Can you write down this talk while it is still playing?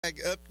Ag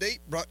update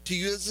brought to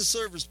you as a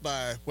service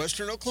by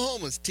Western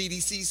Oklahoma's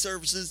TDC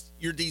Services,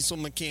 your diesel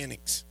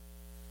mechanics.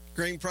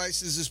 Grain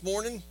prices this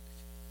morning: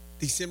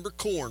 December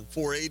corn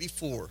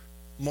 $4.84,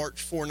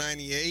 March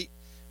 $4.98,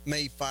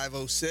 May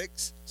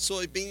 $5.06.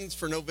 Soybeans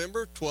for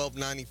November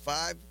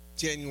 $12.95,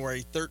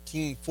 January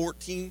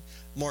 $13.14,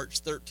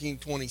 March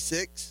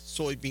 $13.26.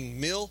 Soybean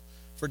meal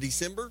for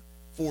December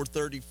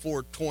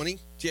 $4.34.20,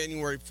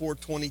 January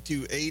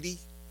 $4.22.80,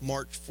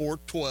 March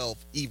 $4.12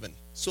 even.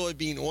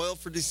 Soybean oil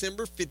for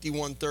December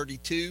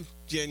 $51.32,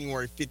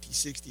 January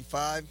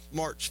 $50.65,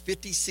 March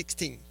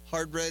 $50.16.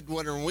 Hard red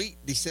winter wheat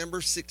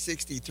December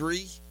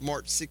 $6.63,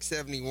 March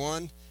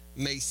 $6.71,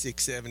 May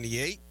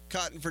 $6.78.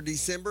 Cotton for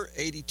December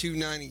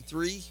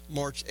 $82.93,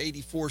 March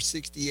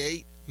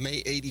 $84.68,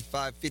 May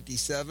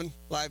 $85.57.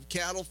 Live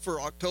cattle for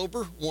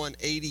October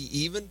 $180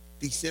 even,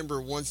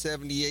 December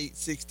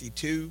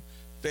 $178.62,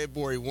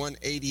 February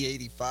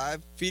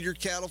 $180.85. Feeder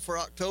cattle for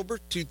October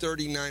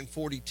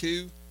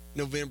 $239.42,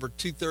 November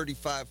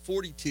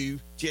 $235.42,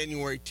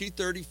 January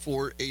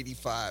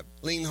 $234.85.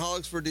 Lean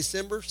hogs for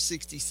December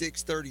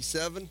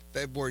 $66.37,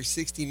 February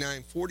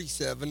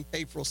 $69.47,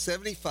 April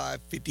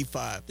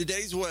 $75.55.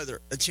 Today's weather: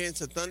 a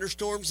chance of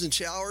thunderstorms and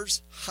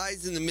showers,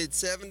 highs in the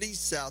mid-70s,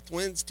 south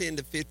winds 10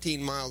 to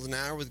 15 miles an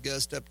hour with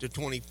gusts up to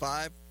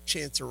 25.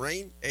 Chance of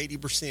rain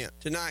 80%.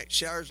 Tonight,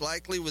 showers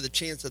likely with a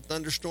chance of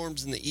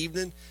thunderstorms in the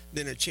evening,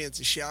 then a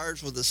chance of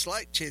showers with a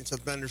slight chance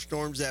of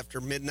thunderstorms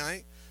after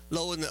midnight.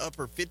 Low in the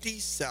upper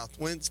 50s, south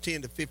winds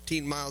 10 to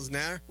 15 miles an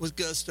hour with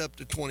gusts up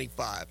to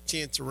 25.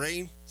 Chance of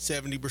rain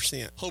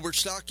 70%. Hobart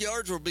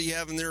Stockyards will be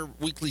having their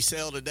weekly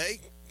sale today.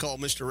 Call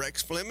Mr.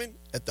 Rex Fleming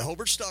at the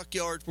Hobart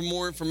Stockyards for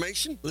more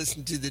information.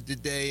 Listen to the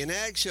Today in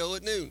Ag show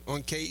at noon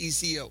on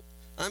KECO.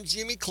 I'm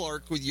Jimmy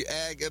Clark with your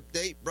Ag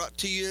Update, brought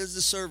to you as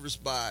a service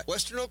by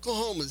Western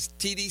Oklahoma's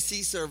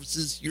TDC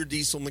Services, your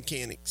diesel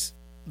mechanics.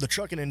 The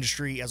trucking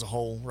industry as a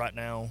whole right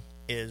now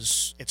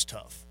it's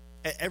tough.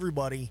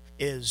 Everybody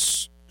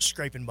is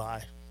scraping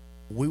by.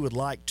 We would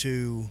like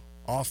to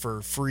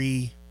offer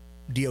free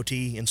DOT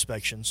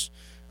inspections.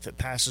 If it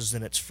passes,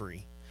 then it's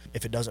free.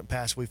 If it doesn't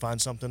pass, we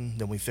find something,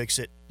 then we fix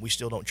it. We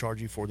still don't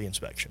charge you for the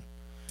inspection.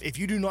 If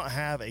you do not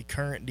have a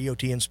current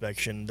DOT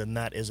inspection, then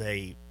that is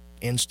a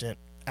instant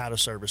out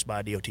of service by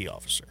a DOT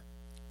officer.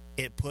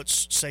 It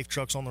puts safe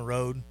trucks on the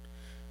road,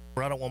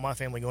 where I don't want my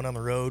family going down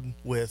the road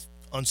with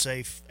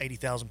unsafe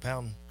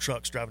 80,000-pound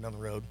trucks driving down the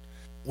road.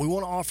 We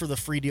want to offer the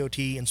free DOT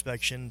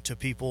inspection to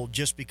people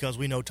just because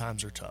we know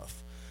times are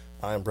tough.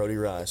 I'm Brody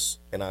Rice,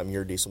 and I'm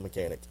your diesel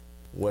mechanic.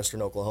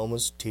 Western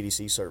Oklahoma's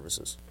TDC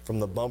Services. From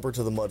the bumper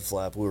to the mud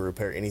flap, we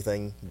repair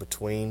anything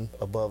between,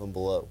 above, and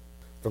below.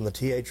 From the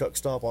TA truck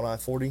stop on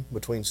I-40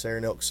 between Sarah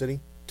and Elk City,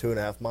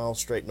 2.5 miles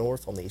straight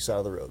north on the east side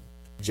of the road.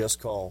 Just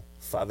call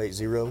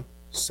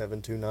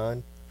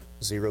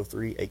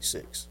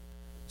 580-729-0386.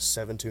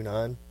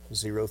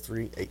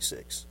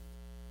 729-0386.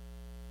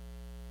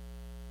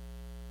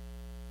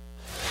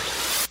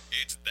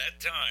 It's that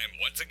time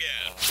once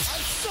again.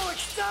 I'm so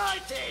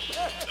excited!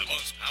 The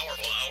most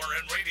powerful hour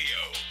in radio.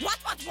 What?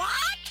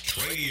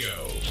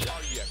 Tradio.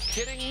 Are you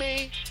kidding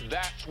me?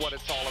 That's what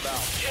it's all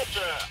about. Yes,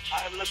 sir.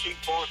 I'm looking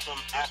for some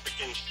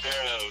African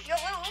sparrows. No,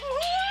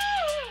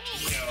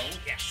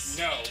 yes,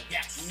 no,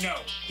 yes, no,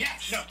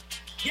 yes, no,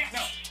 yes,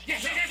 no,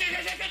 yes, yes.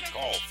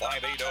 Call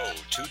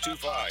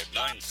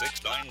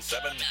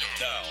 580-225-9697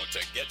 now to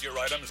get your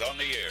items on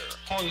the air.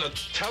 On the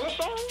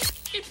telephone?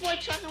 It's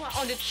what talking about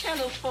on the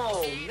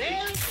telephone,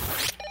 man.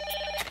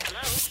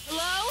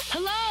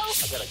 Hello?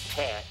 I got a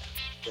cat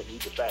that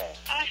needs a bath.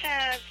 I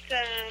have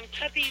some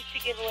puppies to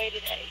give away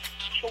today.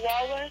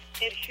 Chihuahuas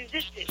and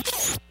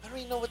Shizistas. I don't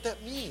even know what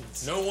that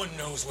means. No one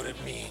knows what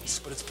it means,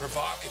 but it's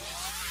provocative.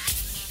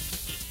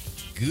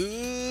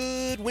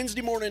 Good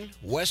Wednesday morning,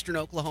 Western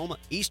Oklahoma,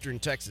 Eastern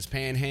Texas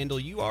Panhandle.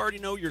 You already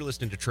know you're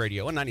listening to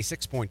Tradio on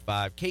 96.5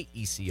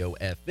 KECO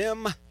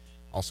FM.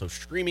 Also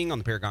streaming on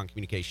the Paragon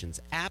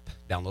Communications app,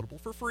 downloadable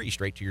for free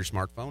straight to your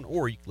smartphone,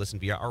 or you can listen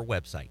via our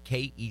website,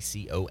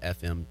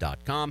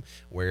 KECOFM.com,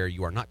 where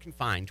you are not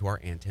confined to our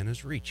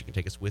antenna's reach. You can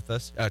take us with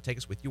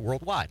you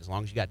worldwide. As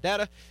long as you got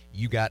data,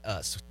 you got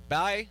us.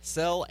 Buy,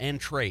 sell, and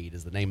trade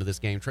is the name of this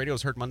game. Tradio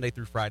is heard Monday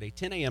through Friday,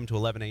 10 a.m. to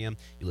 11 a.m.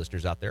 You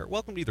listeners out there,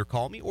 welcome to either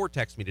call me or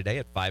text me today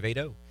at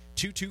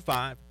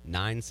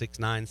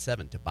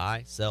 580-225-9697 to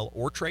buy, sell,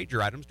 or trade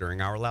your items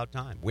during our allowed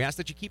time. We ask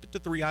that you keep it to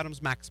 3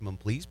 items maximum,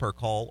 please, per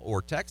call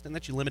or text, and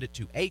that you limit it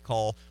to a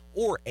call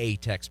or a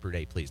text per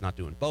day, please. Not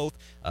doing both.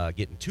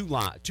 Getting two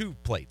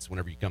plates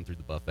whenever you come through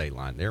the buffet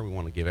line there. We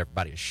want to give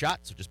everybody a shot,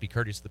 so just be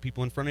courteous to the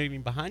people in front of you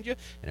and behind you,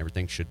 and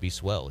everything should be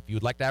swell. If you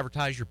would like to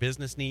advertise your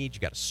business needs,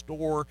 you got a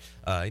store,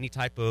 any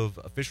type of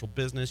official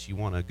business, you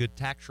want a good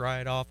tax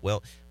write-off,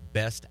 well,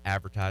 best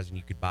advertising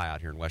you could buy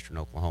out here in Western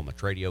Oklahoma.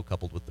 Tradio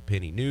coupled with the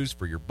penny news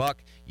for your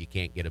buck. You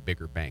can't get a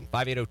bigger bang.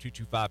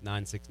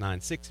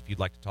 580-225-9696 if you'd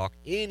like to talk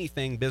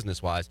anything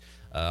business-wise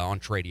on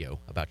Tradio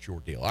about your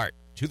deal. All right.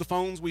 to the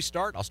phones we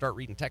start. I'll start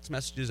reading text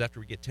messages after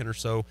we get 10 or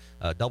so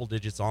double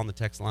digits on the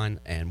text line.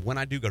 And when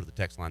I do go to the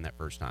text line that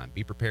first time,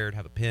 be prepared,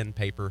 have a pen,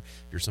 paper.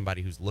 If you're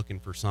somebody who's looking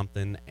for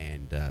something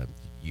and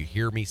you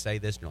hear me say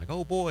this and you're like,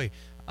 oh boy,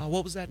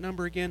 what was that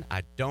number again?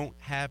 I don't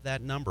have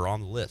that number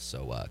on the list.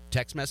 So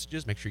text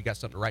messages, make sure you got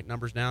something to write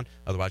numbers down.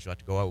 Otherwise, you'll have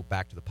to go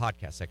back to the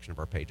podcast section of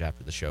our page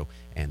after the show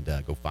and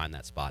go find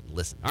that spot and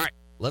listen. All right,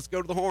 let's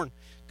go to the horn.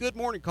 Good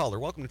morning, caller.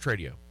 Welcome to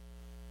Tradio.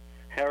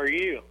 How are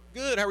you?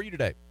 Good. How are you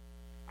today?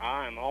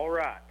 I'm all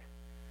right.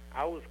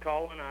 I was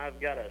calling.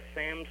 I've got a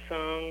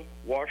Samsung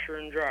washer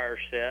and dryer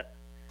set.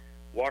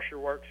 Washer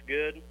works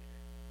good.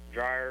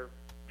 Dryer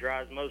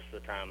dries most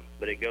of the time,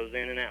 but it goes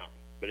in and out.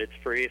 But it's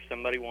free if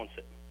somebody wants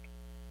it.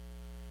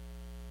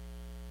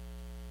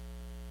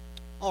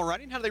 All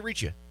righty. And how do they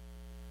reach you?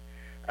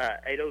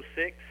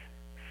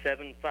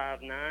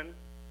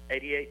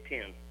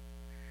 806-759-8810.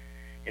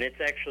 And it's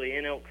actually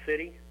in Elk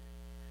City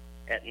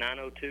at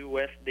 902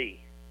 West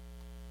D.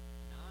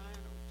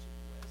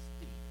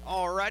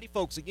 All righty,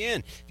 folks.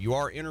 Again, if you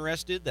are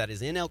interested, that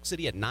is in Elk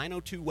City at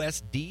 902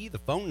 West D. The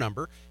phone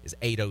number is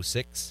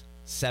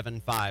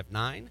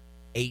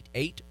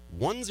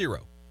 806-759-8810.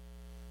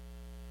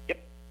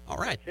 Yep. All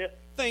right. That's it.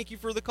 Thank you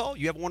for the call.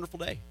 You have a wonderful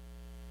day.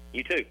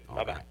 You too. All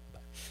Bye-bye. right.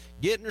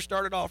 Getting her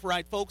started off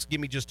right, folks. Give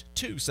me just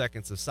 2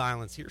 seconds of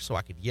silence here so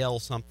I could yell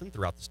something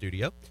throughout the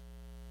studio.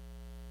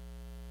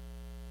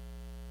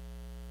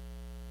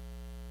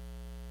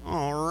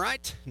 All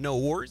right. No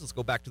worries. Let's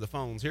go back to the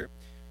phones here.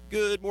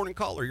 Good morning,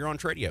 caller. You're on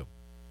Tradio.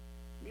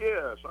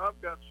 Yes,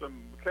 I've got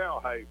some cow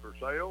hay for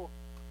sale.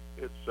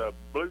 It's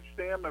blue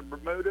stem and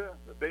bermuda,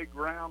 the big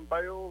round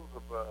bales,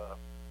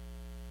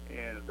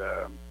 and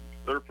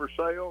they're for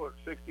sale at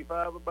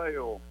 $65 a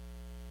bale.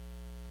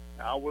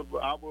 I will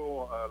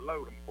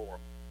load them for them.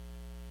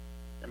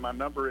 And my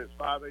number is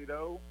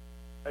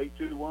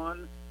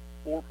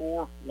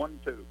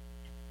 580-821-4412.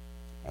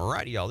 All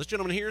righty, y'all. This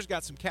gentleman here has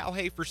got some cow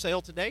hay for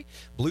sale today.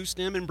 Blue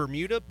stem and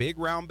Bermuda, big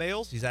round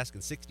bales. He's asking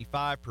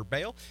 $65 per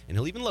bale, and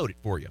he'll even load it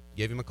for you.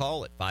 Give him a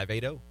call at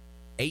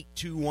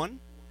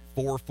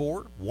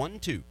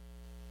 580-821-4412.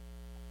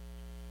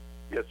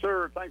 Yes,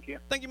 sir. Thank you.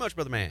 Thank you much,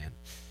 brother man.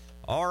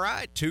 All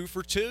right, 2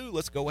 for 2.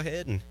 Let's go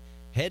ahead and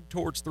head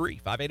towards 3.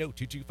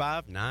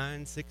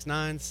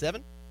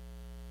 580-225-9697.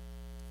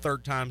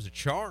 Third time's a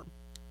charm.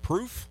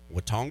 Proof,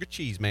 Watonga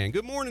Cheese Man.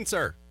 Good morning,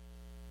 sir.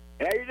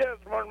 How you doing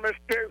this morning, Mr.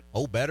 Drew?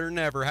 Oh, better than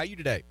ever. How you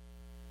today?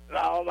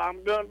 Oh,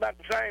 I'm doing about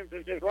the same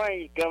since this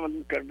rain's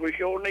coming because we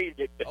sure need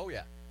it. Oh,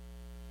 yeah.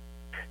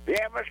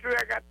 Yeah, Mr. Drew,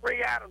 I got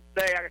 3 items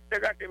today. I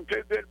still got them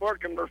 2 good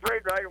working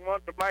refrigerator.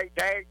 One's a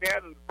maytag, the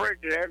other's a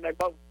frigidaire, and they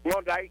both,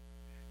 one's a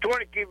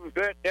 20 cubic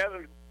foot, the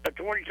other's a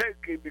 22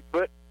 cubic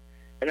foot,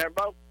 and they're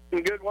both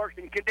in good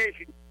working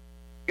condition.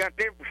 Got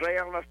them for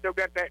sale, and I still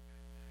got that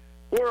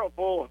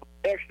whirlpool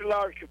extra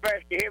large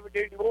capacity heavy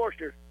duty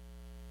washer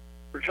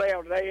for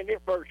sale today, and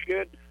it works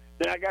good.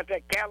 Then I got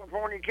that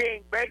California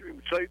King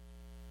bedroom suite.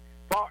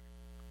 I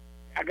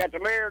got the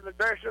mirror, the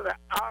dresser, the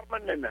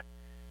ottoman, and the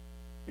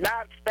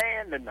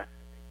nightstand, and the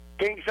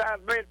king-size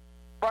bed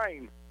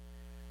frame.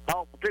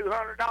 All for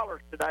 $200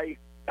 today.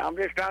 I'm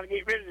just trying to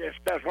get rid of this.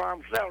 That's why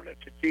I'm selling it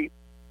so cheap.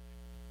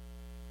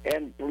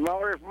 And for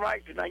more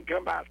information, they can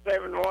come by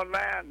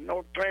 719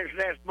 North Clarence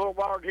Nash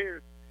Blvd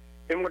here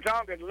in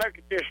Watonga to look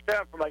at this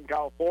stuff. Or they can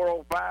call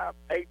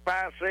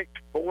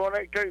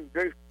 405-856-4182.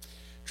 Drew.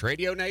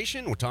 Tradio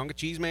Nation, Watonga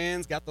Cheese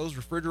Man's got those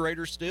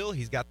refrigerators still.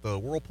 He's got the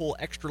Whirlpool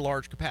extra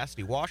large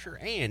capacity washer,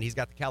 and he's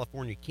got the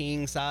California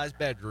King size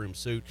bedroom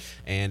suite.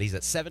 And he's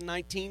at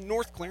 719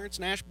 North Clarence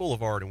Nash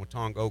Boulevard in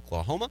Watonga,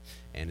 Oklahoma.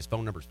 And his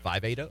phone number is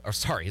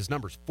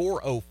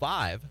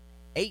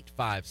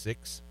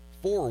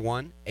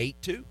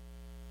 405-856-4182.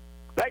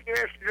 Thank you,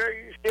 Mr. Drew.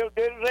 You still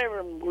good as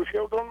ever, and we're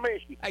still going to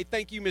miss you. Hey,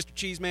 thank you, Mr.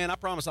 Cheese Man. I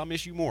promise I'll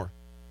miss you more.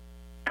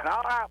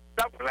 All right.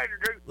 Talk to you later,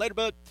 Drew. Later,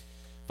 bud.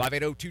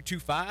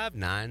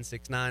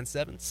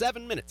 580-225-9697.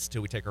 7 minutes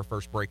till we take our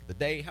first break of the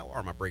day. How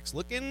are my breaks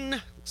looking?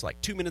 Looks like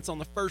 2 minutes on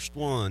the first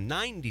one,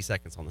 90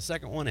 seconds on the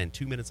second one, and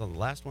 2 minutes on the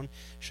last one.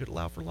 Should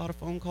allow for a lot of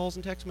phone calls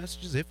and text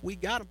messages if we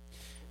got them.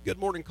 Good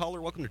morning,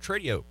 caller. Welcome to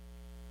Tradio.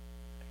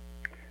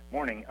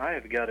 Morning. I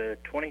have got a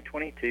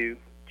 2022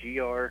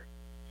 GR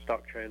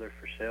stock trailer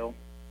for sale.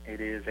 It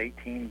is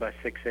 18 by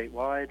 6'8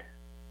 wide.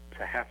 It's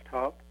a half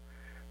top.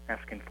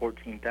 Asking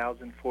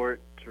 $14,000 for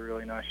it. It's a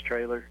really nice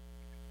trailer.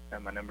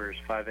 And my number is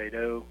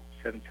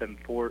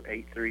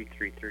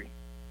 580-774-8333.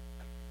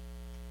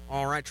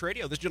 All right,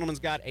 Tradio. This gentleman's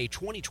got a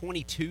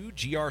 2022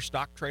 GR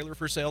stock trailer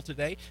for sale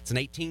today. It's an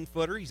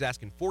 18-footer. He's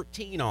asking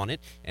 $14,000 on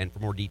it. And for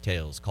more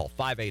details, call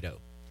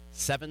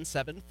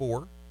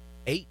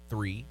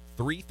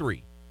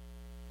 580-774-8333.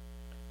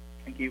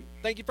 Thank you.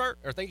 Thank you,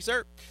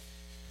 sir.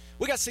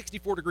 We got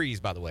 64 degrees,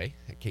 by the way,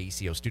 at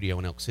KECO Studio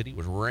in Elk City. It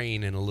was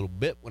raining a little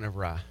bit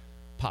whenever I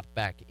popped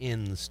back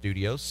in the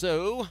studio.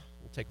 So we'll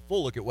take a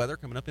full look at weather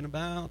coming up in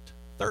about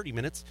 30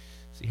 minutes,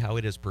 see how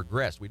it has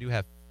progressed. We do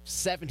have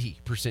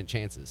 70%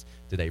 chances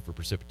today for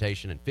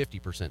precipitation and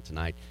 50%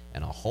 tonight,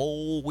 and a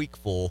whole week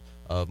full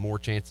of more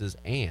chances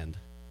and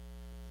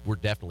we're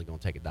definitely going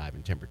to take a dive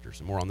in temperature.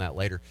 So more on that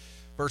later.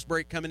 First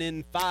break coming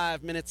in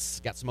 5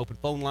 minutes. Got some open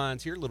phone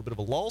lines here, a little bit of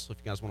a lull, so if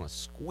you guys want to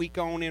squeak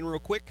on in real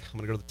quick, I'm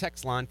going to go to the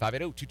text line,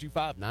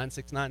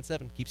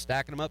 580-225-9697. Keep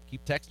stacking them up.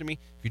 Keep texting me.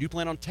 If you do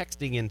plan on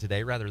texting in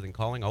today rather than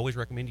calling, I always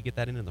recommend you get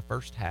that in the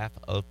first half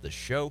of the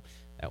show.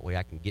 That way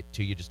I can get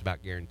to you just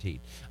about guaranteed.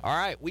 All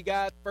right, we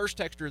got first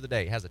texter of the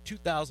day. Has a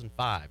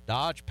 2005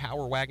 Dodge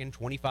Power Wagon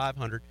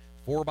 2500,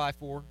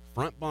 4x4,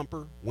 front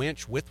bumper,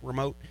 winch with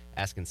remote,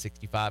 asking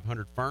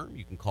 $6,500 firm.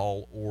 You can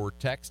call or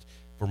text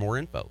for more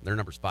info. Their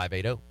number's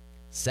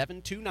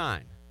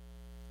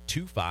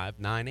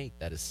 580-729-2598.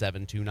 That is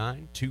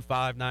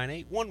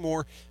 729-2598. One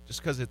more,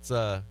 just because it's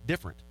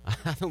different.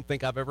 I don't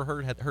think I've ever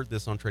heard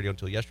this on Tradio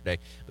until yesterday.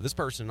 But this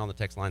person on the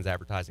text line is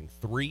advertising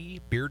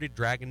 3 bearded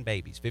dragon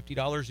babies,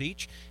 $50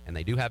 each, and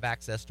they do have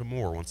access to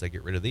more once they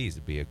get rid of these.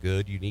 It'd be a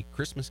good, unique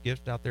Christmas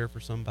gift out there for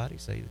somebody.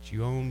 Say that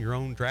you own your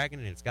own dragon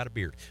and it's got a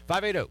beard.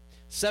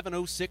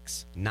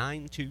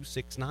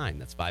 580-706-9269.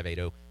 That's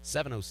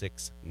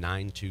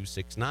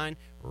 580-706-9269.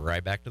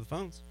 Right back to the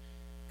phones.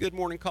 Good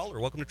morning, caller.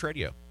 Welcome to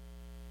Tradio.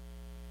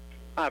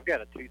 I've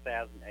got a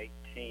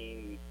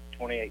 2018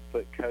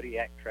 28-foot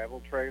Kodiak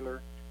travel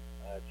trailer.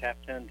 It's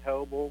half-ton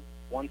towable,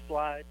 one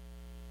slide,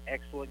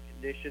 excellent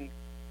condition,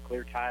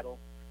 clear title.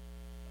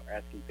 We're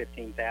asking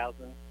 $15,000.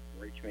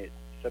 Reach me at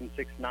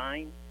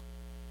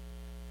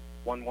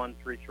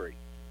 769-1133.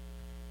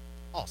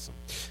 Awesome.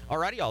 All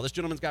righty, y'all. This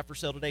gentleman's got for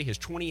sale today his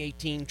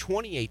 2018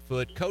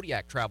 28-foot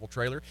Kodiak travel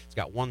trailer. It's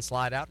got one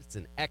slide out. It's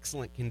in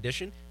excellent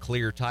condition,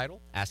 clear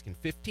title. Asking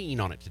 $15,000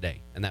 on it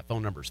today. And that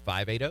phone number is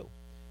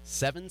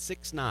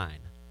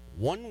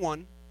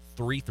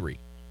 580-769-1133.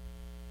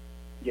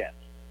 Yes.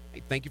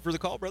 Hey, thank you for the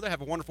call, brother.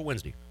 Have a wonderful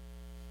Wednesday.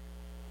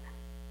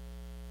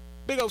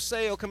 Big old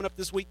sale coming up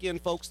this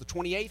weekend, folks, the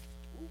 28th.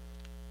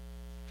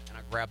 And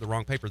I grabbed the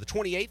wrong paper. The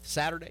 28th,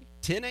 Saturday,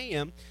 10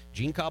 a.m.,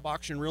 Gene Cobb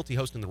Auction Realty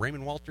hosting the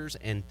Raymond Walters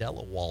and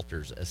Della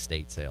Walters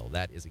estate sale.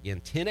 That is,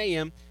 again, 10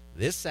 a.m.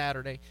 this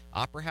Saturday.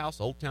 Opera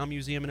House, Old Town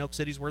Museum in Elk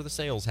City is where the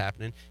sale's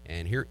happening.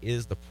 And here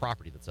is the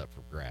property that's up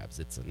for grabs.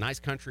 It's a nice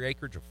country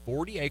acreage of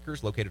 40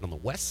 acres located on the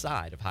west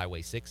side of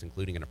Highway 6,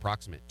 including an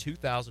approximate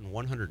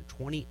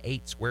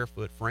 2,128 square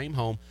foot frame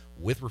home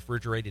with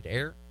refrigerated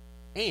air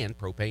and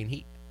propane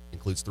heat.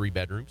 Includes 3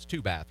 bedrooms,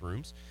 2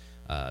 bathrooms,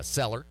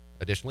 cellar.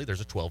 Additionally, there's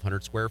a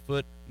 1,200 square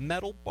foot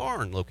metal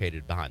barn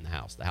located behind the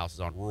house. The house is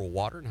on rural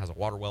water and has a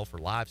water well for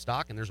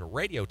livestock, and there's a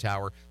radio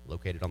tower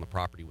located on the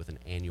property with an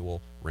annual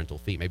rental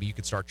fee. Maybe you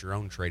could start your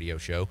own Tradio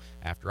show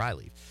after I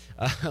leave.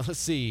 Let's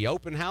see.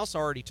 Open house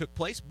already took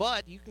place,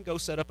 but you can go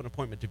set up an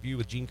appointment to view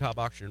with Gene Cobb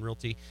Auction and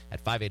Realty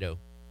at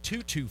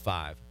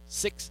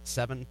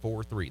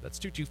 580-225-6743. That's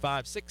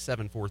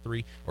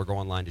 225-6743, or go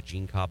online to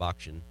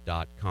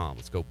genecobbauction.com.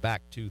 Let's go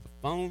back to the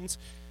phones.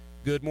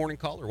 Good morning,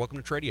 caller.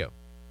 Welcome to Tradio.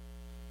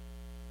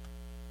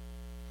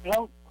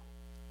 Hello?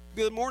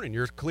 Good morning.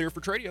 You're clear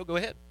for Tradio. Go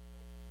ahead.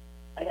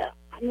 I'm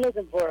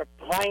looking for a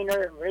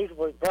planer,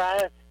 reasonable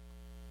price.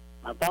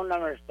 My phone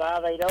number is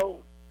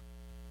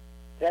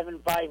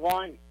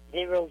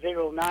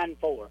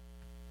 580-751-0094.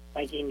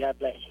 Thank you, and God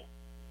bless you.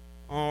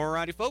 All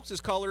righty, folks. This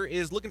caller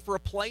is looking for a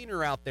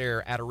planer out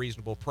there at a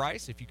reasonable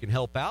price. If you can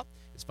help out,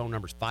 his phone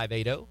number is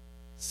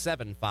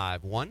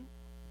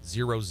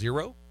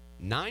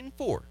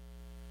 580-751-0094.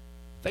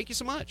 Thank you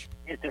so much.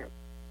 Yes, sir.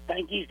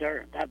 Thank you,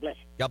 sir. God bless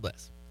you. God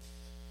bless.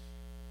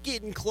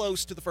 Getting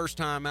close to the first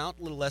time out,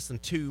 a little less than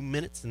 2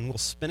 minutes, and we'll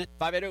spin it.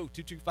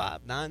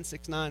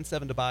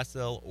 580-225-9697 to buy,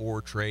 sell,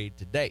 or trade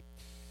today.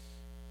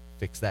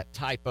 Fix that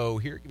typo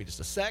here. Give me just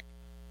a sec.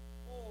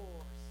 For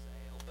sale.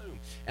 Boom.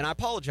 And I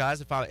apologize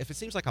if it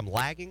seems like I'm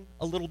lagging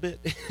a little bit,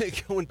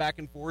 going back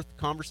and forth,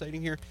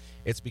 conversating here.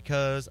 It's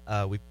because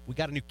we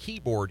got a new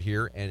keyboard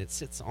here, and it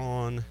sits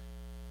on,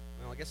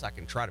 well, I guess I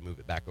can try to move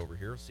it back over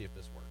here. Let's see if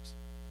this works.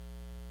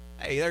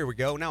 Hey, there we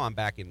go. Now I'm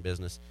back in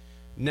business.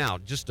 Now,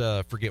 just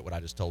forget what I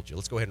just told you.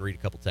 Let's go ahead and read a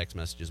couple text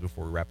messages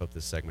before we wrap up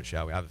this segment,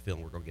 shall we? I have a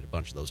feeling we're going to get a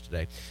bunch of those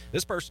today.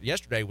 This person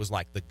yesterday was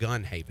like the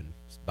gun haven,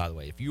 by the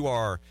way. If you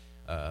are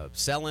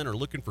selling or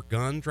looking for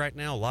guns right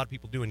now, a lot of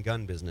people doing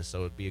gun business,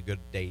 so it'd be a good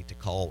day to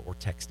call or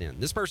text in.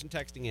 This person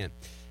texting in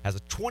has a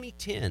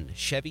 2010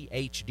 Chevy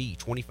HD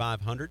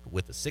 2500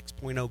 with a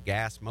 6.0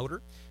 gas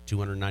motor,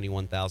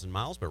 291,000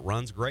 miles, but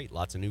runs great.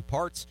 Lots of new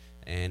parts,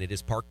 and it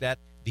is parked at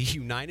the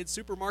United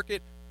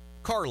Supermarket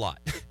car lot,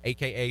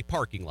 a.k.a.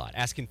 parking lot,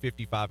 asking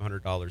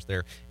 $5,500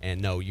 there.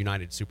 And no,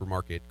 United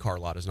Supermarket car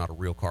lot is not a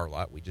real car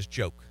lot. We just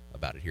joke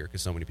about it here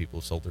because so many people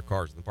have sold their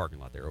cars in the parking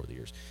lot there over the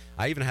years.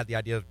 I even had the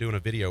idea of doing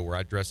a video where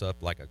I dress up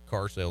like a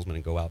car salesman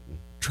and go out and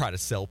try to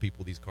sell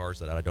people these cars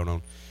that I don't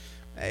own.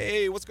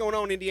 Hey, what's going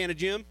on, Indiana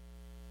Jim?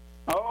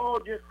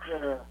 Oh, just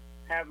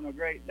having a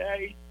great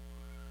day.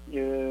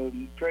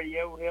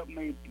 Tradio helped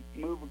me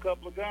move a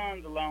couple of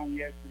guns along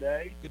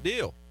yesterday. Good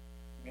deal.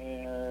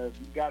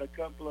 Got a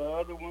couple of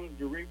other ones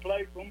to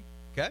replace them.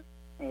 Okay.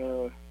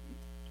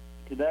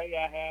 Today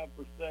I have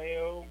for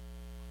sale,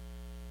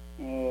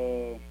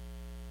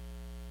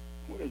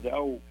 what is it?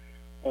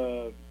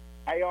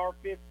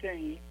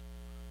 AR-15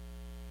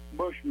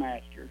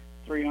 Bushmaster,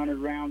 300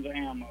 rounds of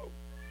ammo.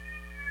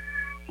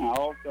 I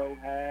also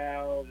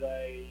have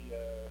a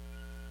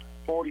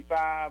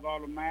 45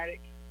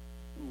 automatic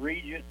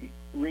Regent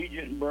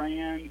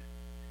brand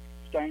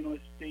stainless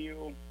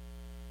steel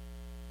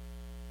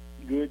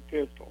good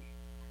pistol.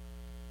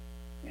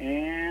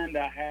 And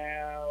I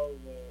have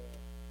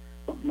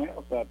something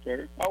else up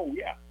there. Oh,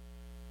 yeah.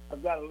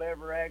 I've got a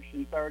lever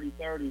action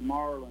 30-30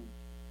 Marlin,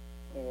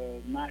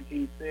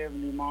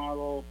 1970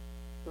 model,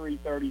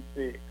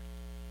 336.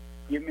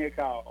 Give me a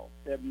call,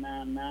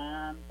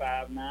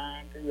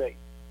 799-5928.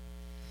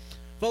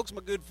 Folks,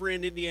 my good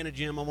friend Indiana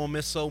Jim, I'm going to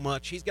miss so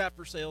much. He's got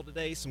for sale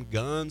today some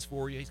guns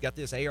for you. He's got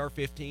this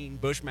AR-15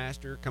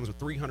 Bushmaster, comes with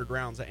 300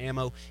 rounds of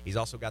ammo. He's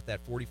also got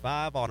that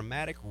 45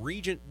 automatic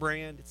Regent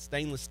brand. It's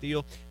stainless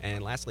steel.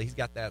 And lastly, he's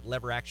got that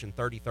lever action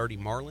 30-30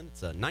 Marlin.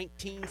 It's a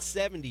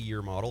 1970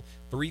 year model,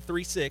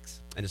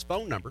 336. And his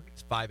phone number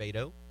is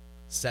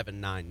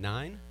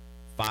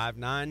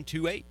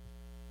 580-799-5928.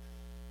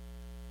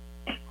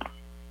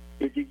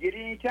 If you get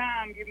any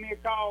time, give me a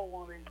call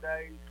one of these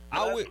days.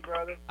 I will. You,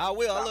 brother. I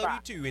will. Bye-bye. I love you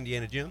too,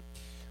 Indiana Jim. I'm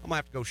going to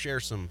have to go share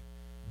some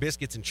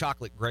biscuits and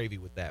chocolate gravy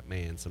with that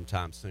man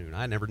sometime soon.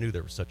 I never knew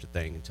there was such a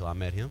thing until I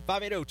met him.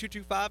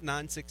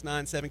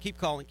 580-225-9697. Keep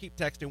calling, keep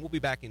texting. We'll be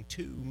back in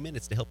 2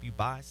 minutes to help you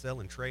buy, sell,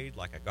 and trade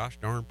like a gosh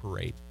darn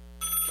parade.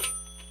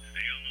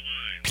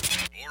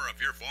 More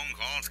of your phone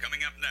calls coming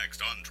up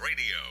next on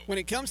Tradio. When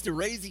it comes to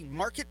raising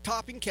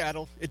market-topping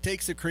cattle, it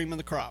takes the cream of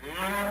the crop.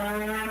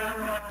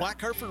 Black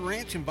Hereford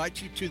Ranch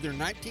invites you to their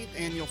 19th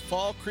annual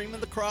Fall Cream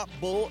of the Crop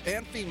Bull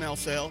and Female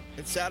Sale.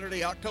 It's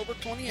Saturday, October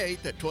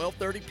 28th at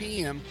 12:30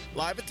 p.m.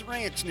 live at the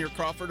ranch near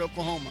Crawford,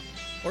 Oklahoma.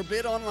 Or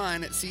bid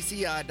online at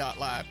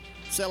cci.live.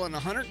 Selling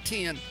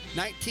 110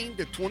 19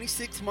 to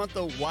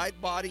 26-month-old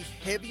wide-body,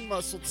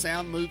 heavy-muscled,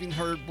 sound-moving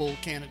herd bull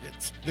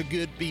candidates, the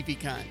good beefy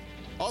kind.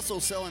 Also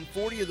selling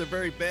 40 of the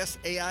very best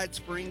AI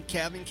spring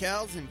calving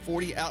cows and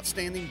 40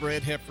 outstanding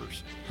bred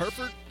heifers.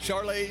 Hereford,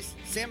 Charolais,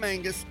 Sam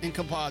Angus, and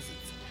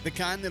composites. The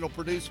kind that'll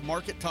produce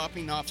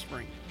market-topping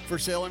offspring. For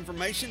sale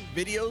information,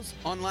 videos,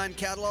 online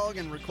catalog,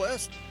 and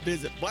requests,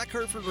 visit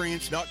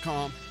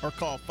blackherefordranch.com or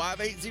call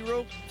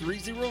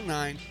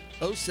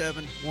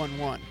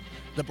 580-309-0711.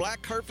 The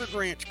Black Hereford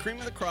Ranch Cream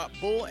of the Crop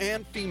Bull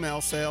and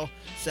Female Sale,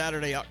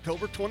 Saturday,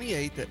 October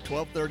 28th at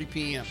 12:30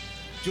 p.m.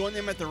 Join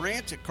them at the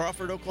ranch at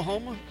Crawford,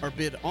 Oklahoma, or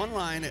bid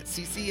online at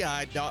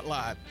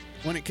cci.live.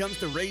 When it comes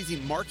to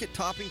raising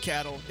market-topping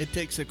cattle, it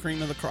takes the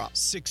cream of the crop.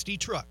 60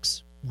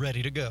 trucks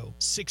ready to go.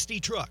 60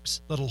 trucks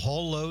that'll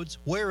haul loads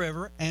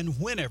wherever and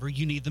whenever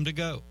you need them to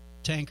go.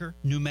 Tanker,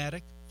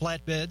 pneumatic,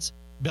 flatbeds,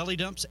 belly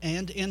dumps,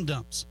 and end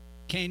dumps.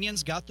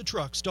 Canyon's got the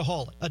trucks to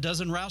haul it. A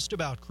dozen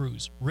roustabout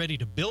crews ready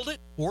to build it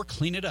or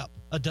clean it up.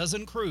 A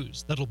dozen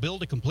crews that'll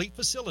build a complete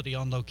facility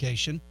on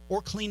location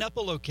or clean up a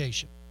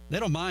location. They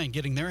don't mind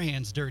getting their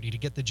hands dirty to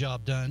get the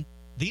job done.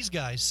 These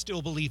guys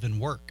still believe in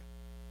work.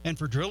 And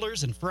for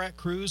drillers and frac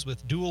crews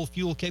with dual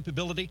fuel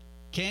capability,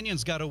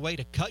 Canyon's got a way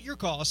to cut your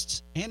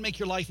costs and make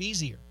your life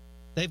easier.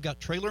 They've got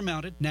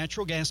trailer-mounted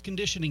natural gas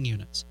conditioning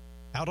units.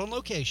 Out on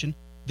location,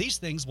 these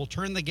things will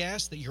turn the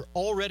gas that you're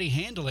already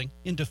handling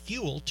into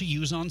fuel to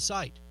use on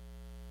site.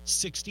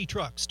 60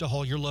 trucks to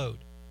haul your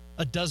load,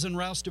 a dozen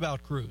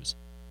roustabout crews,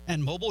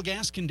 and mobile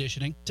gas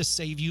conditioning to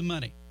save you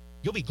money.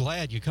 You'll be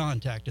glad you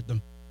contacted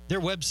them. Their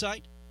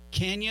website,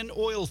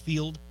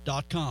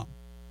 canyonoilfield.com.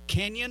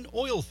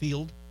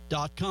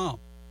 canyonoilfield.com.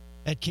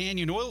 At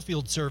Canyon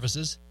Oilfield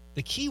Services,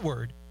 the key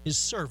word is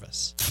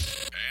service.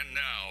 And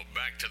now,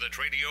 back to the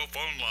Tradio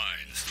phone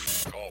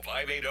lines. Call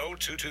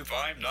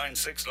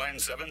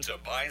 580-225-9697 to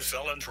buy,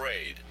 sell, and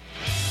trade.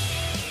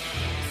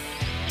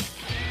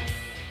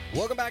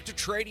 Welcome back to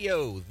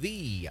Tradio,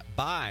 the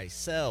buy,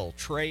 sell,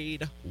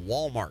 trade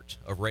Walmart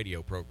of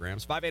radio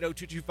programs.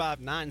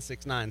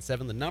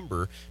 580-225-9697, the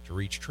number to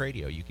reach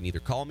Tradio. You can either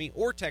call me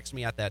or text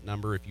me at that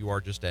number if you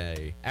are just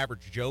a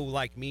average Joe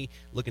like me,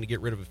 looking to get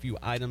rid of a few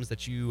items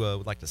that you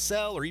would like to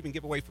sell or even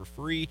give away for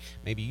free.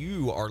 Maybe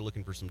you are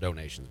looking for some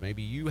donations.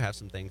 Maybe you have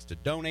some things to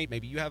donate.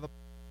 Maybe you have a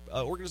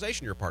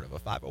organization you're a part of, a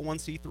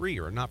 501c3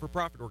 or a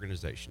not-for-profit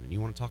organization, and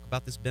you want to talk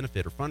about this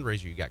benefit or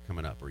fundraiser you got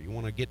coming up, or you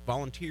want to get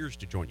volunteers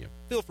to join you,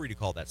 feel free to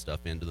call that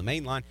stuff into the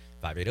main line,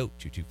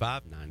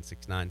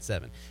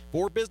 580-225-9697.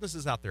 For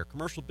businesses out there,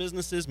 commercial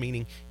businesses,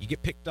 meaning you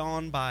get picked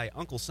on by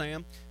Uncle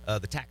Sam, the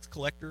tax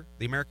collector.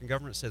 The American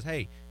government says,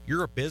 hey,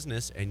 you're a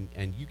business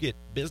and you get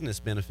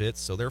business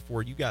benefits, so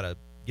therefore you got to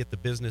get the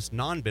business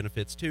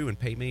non-benefits too and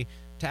pay me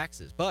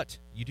taxes. But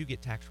you do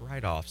get tax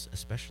write-offs,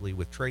 especially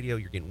with Tradio.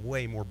 You're getting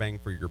way more bang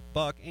for your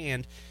buck,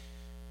 and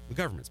the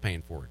government's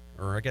paying for it.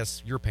 Or I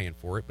guess you're paying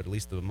for it, but at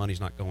least the money's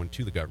not going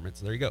to the government.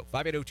 So there you go.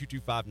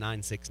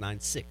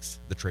 580-225-9696,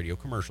 the Tradio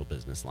commercial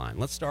business line.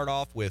 Let's start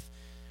off with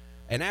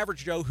an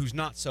average Joe who's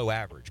not so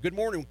average. Good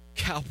morning,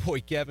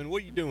 Cowboy Kevin.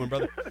 What are you doing,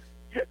 brother?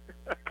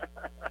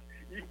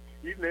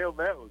 you nailed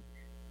that one.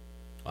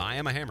 I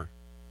am a hammer.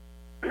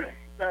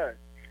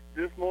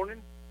 This morning,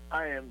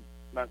 I am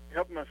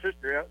helping my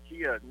sister out.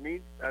 She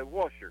needs a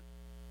washer.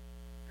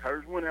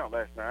 Hers went out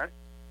last night.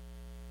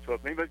 So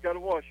if anybody's got a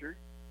washer,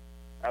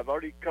 I've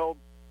already called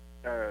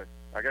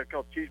I got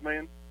called Cheese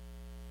Man,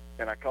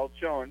 and I called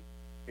Sean.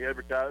 He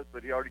advertised,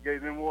 but he already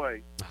gave them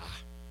away.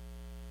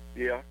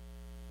 Yeah,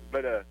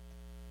 but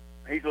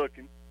he's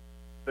looking.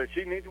 But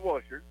she needs a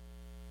washer.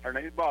 Her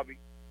name is Bobbie,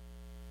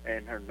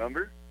 and her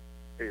number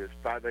is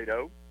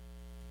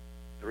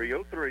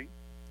 580-303-0913.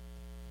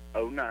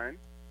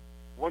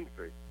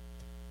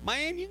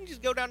 Man, you can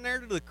just go down there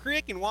to the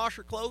creek and wash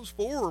her clothes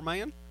for her,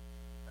 man.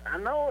 I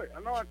know it.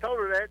 I told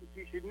her that, and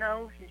she said,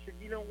 no. She said,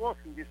 you don't wash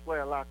them this way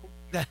I like them.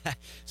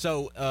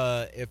 So,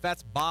 if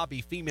that's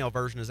Bobbie, female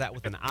version, is that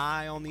with an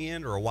I on the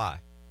end or a Y?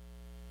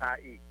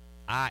 I-E.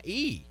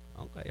 I-E.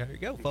 Okay, there you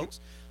go,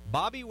 folks.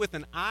 Bobbie with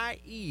an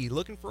I-E,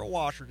 looking for a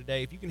washer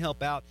today. If you can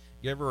help out,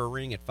 give her a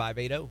ring at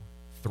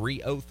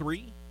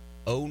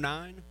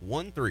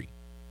 580-303-0913.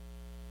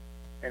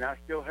 And I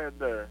still have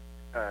the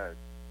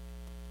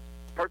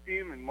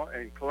perfume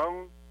and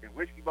cologne and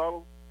whiskey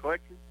bottle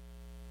collection.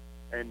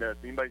 And if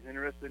anybody's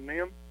interested in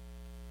them,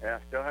 and I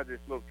still have this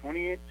little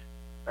 20-inch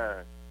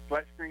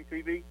flat screen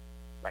TV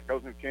that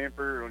goes in the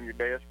camper or on your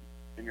desk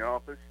in your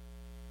office.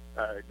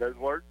 It does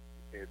work.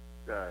 It's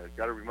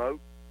got a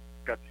remote,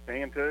 got the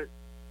stand to it.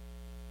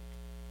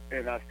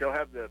 And I still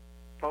have the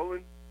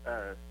Poulan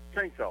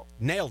chainsaw.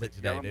 Nailed it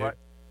today, dude.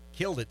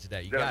 Killed it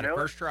today. You got it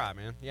first try,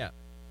 man. Yeah.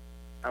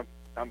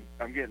 I'm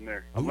getting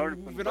there. I'm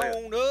learning from the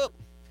best. Moving on up.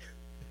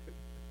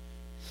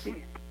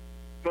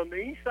 From the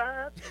east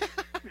side.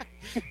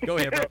 Go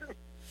ahead, bro.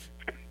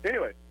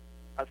 Anyway,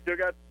 I still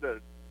got the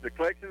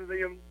collection of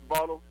them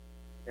bottles,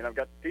 and I've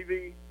got the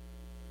TV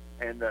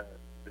and the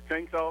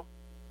chainsaw,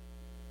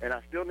 and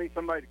I still need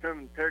somebody to come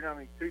and tear down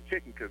these 2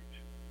 chicken coops.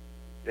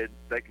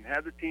 They can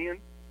have the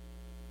 10,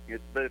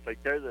 but if they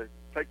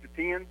take the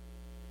 10,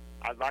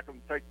 I'd like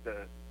them to take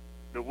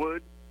the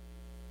wood,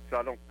 so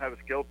I don't have a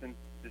skeleton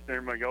just there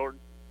in my yard.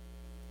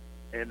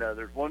 And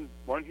there's one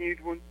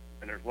huge one,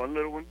 and there's one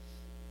little one,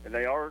 and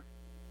they are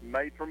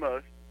made from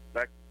us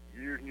back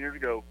years and years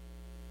ago,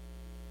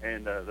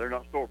 and they're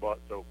not store-bought.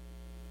 So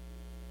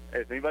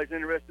if anybody's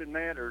interested in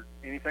that or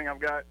anything I've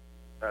got,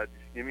 just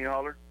give me a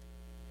holler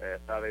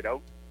at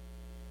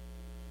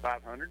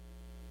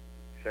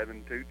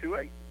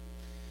 580-500-7228.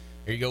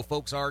 There you go,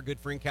 folks. Our good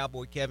friend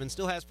Cowboy Kevin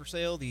still has for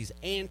sale these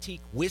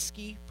antique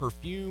whiskey,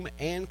 perfume,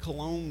 and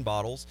cologne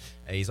bottles.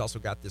 He's also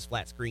got this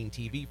flat screen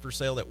TV for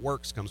sale that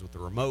works, comes with the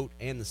remote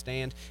and the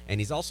stand. And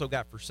he's also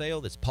got for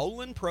sale this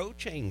Poulan Pro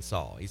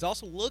chainsaw. He's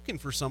also looking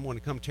for someone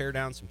to come tear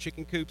down some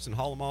chicken coops and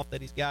haul them off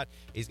that he's got.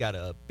 He's got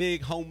a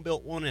big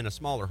home-built one and a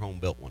smaller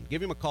home-built one.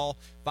 Give him a call,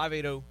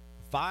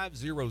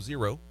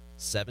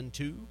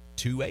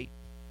 580-500-7228.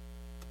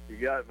 You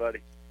got it, buddy.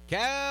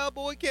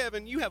 Cowboy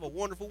Kevin, you have a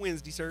wonderful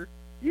Wednesday, sir.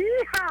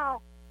 Yeehaw!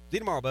 See you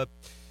tomorrow, bub.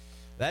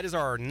 That is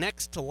our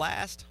next to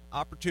last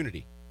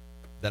opportunity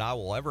that I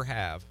will ever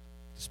have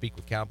to speak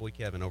with Cowboy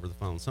Kevin over the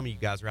phone. Some of you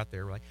guys are out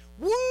there like,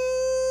 woo!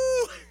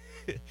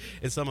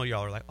 And some of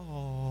y'all are like,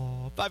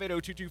 oh,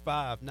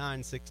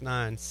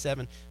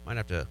 580-225-9697. Might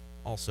have to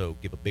also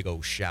give a big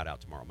old shout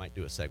out tomorrow. Might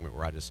do a segment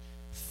where I just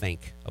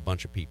thank a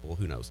bunch of people.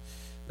 Who knows?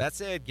 That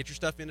said, get your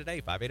stuff in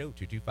today,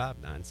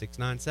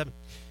 580-225-9697.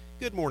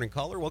 Good morning,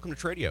 caller. Welcome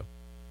to Tradio.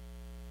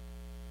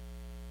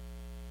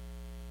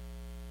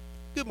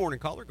 Good morning,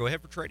 caller. Go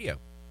ahead for Tradio.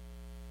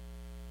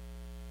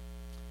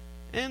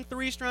 And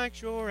 3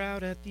 strikes, you're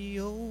out at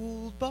the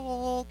old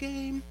ball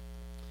game.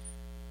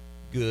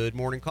 Good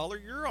morning, caller.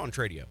 You're on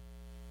Tradio.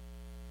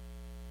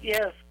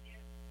 Yes.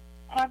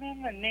 I'm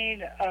in the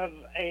need of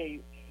a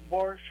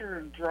washer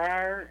and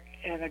dryer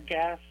and a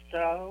gas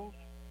stove.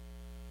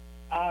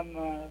 I'm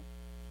a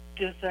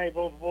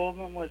disabled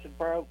woman with a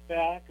broke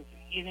back. If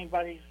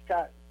anybody's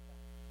got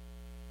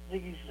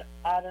these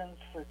items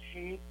for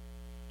cheap,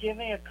 give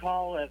me a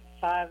call at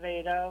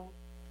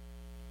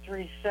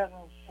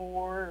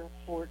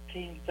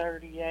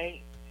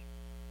 580-374-1438.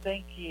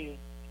 Thank you.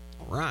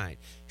 All right.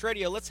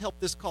 Tradio, let's help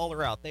this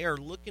caller out. They are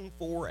looking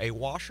for a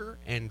washer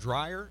and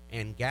dryer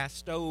and gas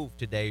stove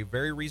today.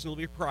 Very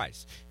reasonably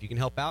priced. If you can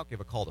help out,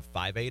 give a call to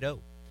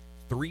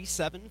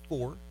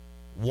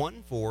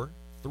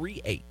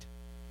 580-374-1438.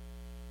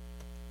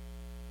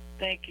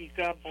 Thank you.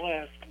 God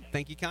bless.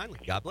 Thank you kindly.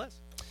 God bless.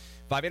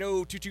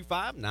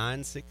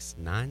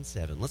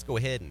 580-225-9697. Let's go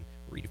ahead and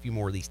read a few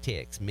more of these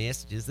text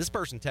messages. This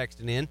person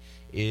texting in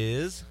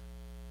is,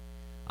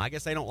 I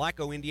guess they don't like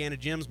Indiana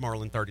Jim's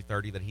Marlin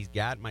 3030 that he's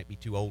got. It might be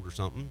too old or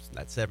something. It's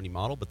that 70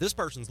 model. But this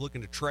person's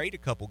looking to trade a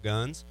couple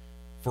guns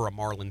for a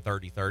Marlin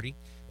 3030.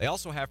 They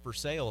also have for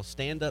sale a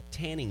stand-up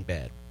tanning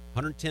bed.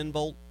 110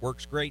 volt,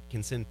 works great,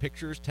 can send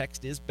pictures.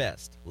 Text is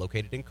best.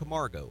 Located in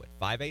Camargo at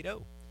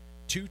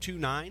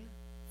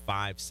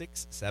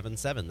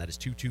 580-229-5677. That is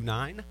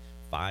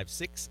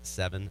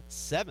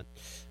 229-5677.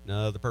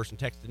 Another person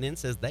texted in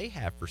says they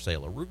have for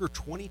sale a Ruger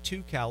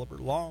 22 caliber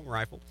long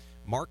rifle,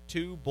 Mark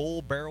II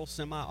bull barrel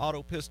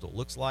semi-auto pistol.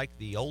 Looks like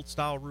the old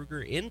style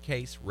Ruger, in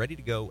case, ready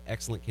to go,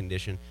 excellent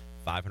condition,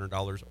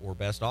 $500 or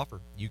best offer.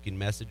 You can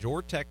message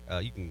or text.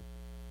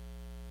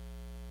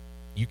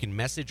 You can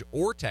message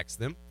or text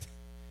them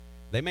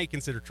They may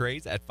consider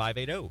trades at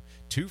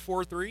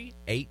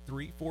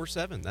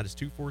 580-243-8347. That is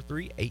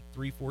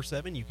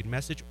 243-8347. You can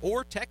message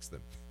or text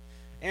them.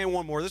 And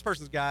one more. This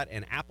person's got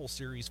an Apple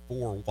Series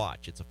 4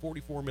 watch. It's a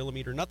 44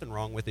 millimeter. Nothing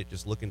wrong with it.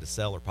 Just looking to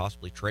sell or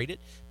possibly trade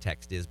it.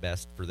 Text is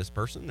best for this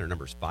person. Their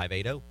number is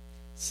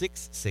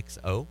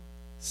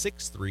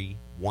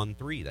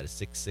 580-660-6313. That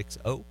is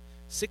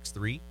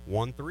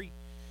 660-6313.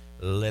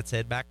 Let's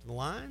head back to the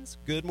lines.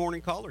 Good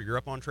morning, caller. You're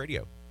up on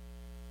Tradio.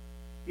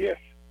 Yes.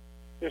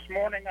 This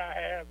morning I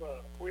have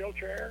a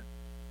wheelchair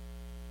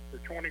for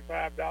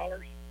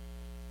 $25.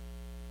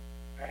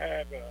 I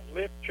have a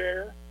lift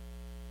chair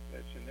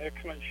that's in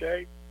excellent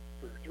shape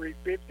for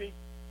 $350.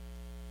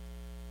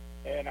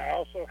 And I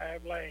also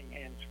have laying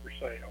hens for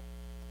sale.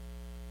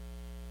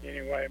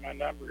 Anyway, my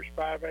number is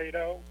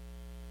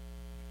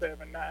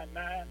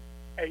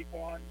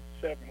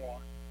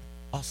 580-799-8171.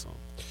 Awesome.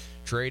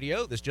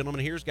 Tradio, this gentleman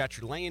here's got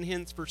your laying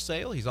hens for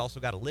sale. He's also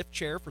got a lift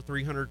chair for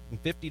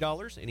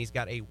 $350, and he's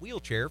got a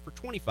wheelchair for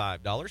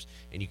 $25.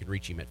 And you can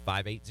reach him at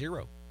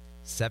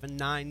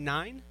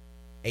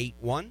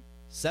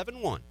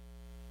 580-799-8171.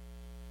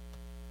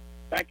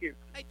 Thank you.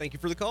 Hey, thank you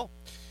for the call.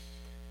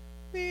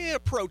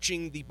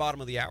 Approaching the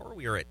bottom of the hour.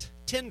 We are at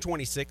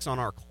 10:26 on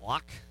our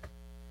clock.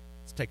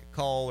 Let's take a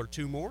call or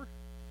two more.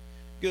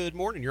 Good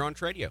morning. You're on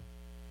Tradio.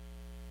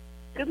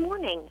 Good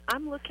morning.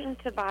 I'm looking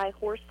to buy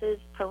horses,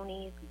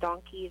 ponies,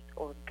 donkeys,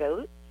 or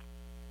goats.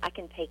 I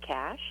can pay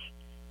cash.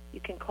 You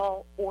can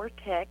call or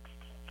text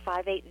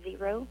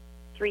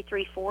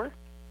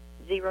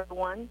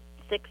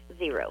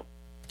 580-334-0160.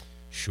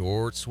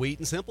 Short, sweet,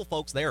 and simple,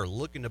 folks. They are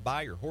looking to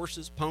buy your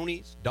horses,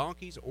 ponies,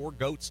 donkeys, or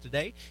goats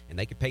today, and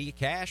they can pay you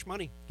cash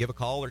money. Give a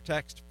call or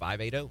text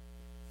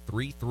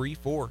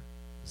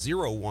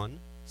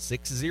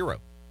 580-334-0160.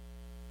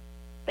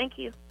 Thank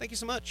you. Thank you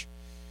so much.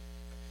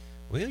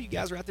 Well, you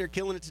guys are out there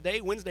killing it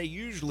today. Wednesday,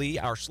 usually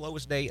our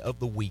slowest day of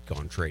the week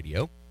on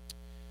Tradio.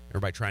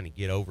 Everybody trying to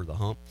get over the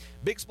hump.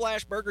 Big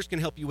Splash Burgers can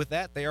help you with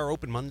that. They are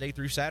open Monday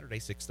through Saturday,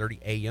 6:30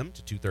 a.m.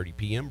 to 2:30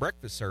 p.m.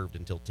 Breakfast served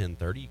until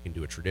 10:30. You can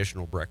do a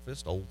traditional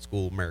breakfast, old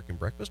school American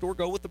breakfast, or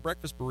go with the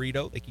breakfast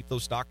burrito. They keep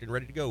those stocked and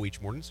ready to go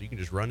each morning, so you can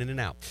just run in and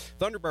out.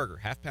 Thunderburger,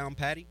 half-pound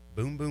patty,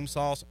 boom boom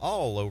sauce,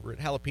 all over it.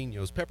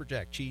 Jalapenos, pepper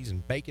jack, cheese,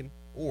 and bacon.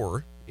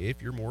 Or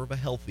if you're more of a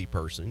healthy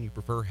person, you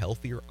prefer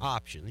healthier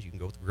options, you can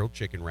go with grilled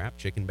chicken wrap,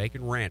 chicken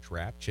bacon ranch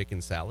wrap,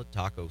 chicken salad,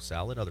 taco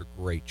salad, other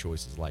great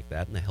choices like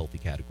that in the healthy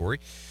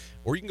category.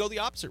 Or you can go the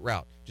opposite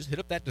route. Just hit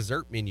up that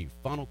dessert menu.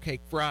 Funnel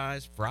cake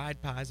fries,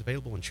 fried pies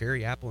available in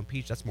cherry, apple, and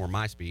peach. That's more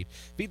my speed.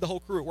 Feed the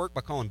whole crew at work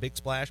by calling Big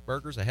Splash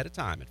Burgers ahead of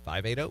time at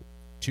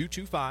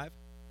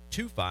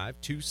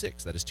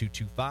 580-225-2526. That is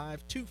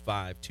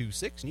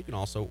 225-2526. And you can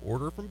also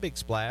order from Big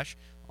Splash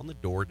on the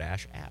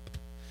DoorDash app.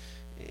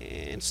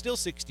 And still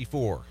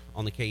 64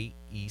 on the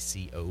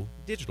KECO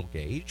digital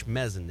gauge.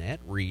 Mesonet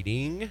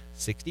reading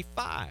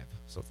 65.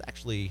 So it's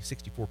actually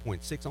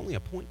 64.6, only a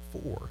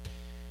 0.4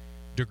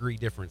 degree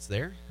difference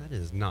there. That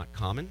is not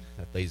common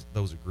that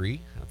those agree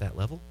at that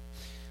level.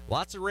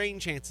 Lots of rain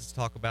chances to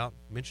talk about.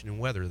 Mentioning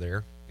weather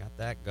there. Got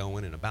that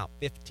going in about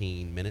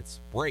 15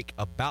 minutes. Break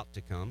about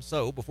to come.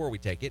 So before we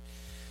take it,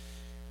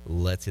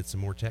 let's hit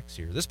some more texts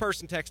here. This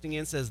person texting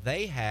in says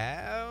they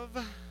have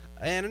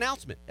an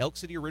announcement. Elk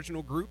City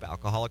Original Group,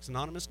 Alcoholics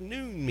Anonymous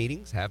noon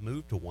meetings have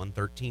moved to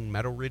 113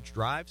 Meadow Ridge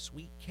Drive,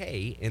 Suite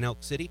K in Elk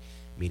City.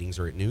 Meetings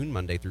are at noon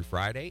Monday through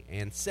Friday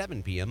and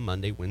 7 p.m.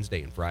 Monday,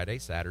 Wednesday, and Friday,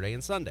 Saturday,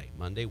 and Sunday.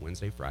 Monday,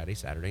 Wednesday, Friday,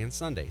 Saturday, and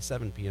Sunday.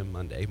 7 p.m.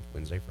 Monday,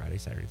 Wednesday, Friday,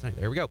 Saturday, and Sunday.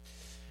 There we go.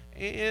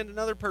 And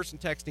another person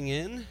texting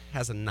in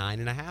has a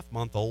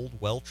 9.5-month-old,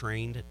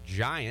 well-trained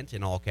giant,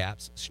 in all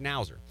caps,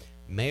 schnauzer.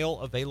 Male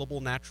available,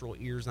 natural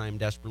ears. I am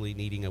desperately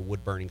needing a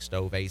wood-burning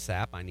stove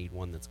ASAP. I need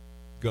one that's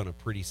gonna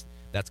pretty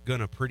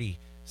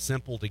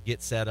simple to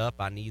get set up.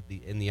 I need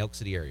in the Elk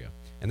City area.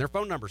 And their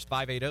phone number is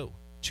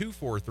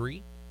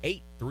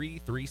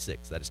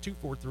 580-243-8336. That is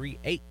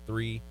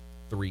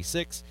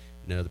 243-8336.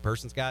 Now the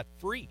person's got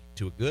free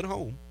to a good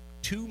home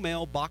 2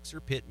 male boxer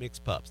pit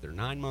mixed pups. They're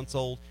 9 months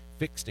old,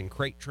 fixed and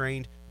crate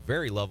trained,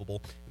 very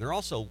lovable. And they're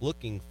also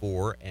looking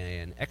for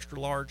an extra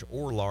large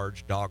or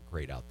large dog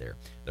crate out there.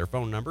 Their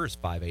phone number is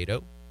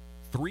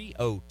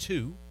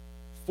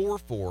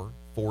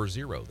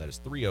 580-302-4440. That is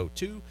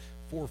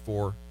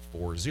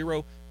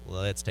 302-4440.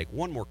 Let's take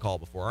one more call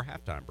before our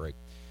halftime break.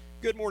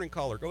 Good morning,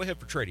 caller. Go ahead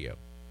for Tradio.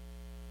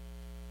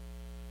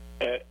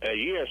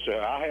 Yes,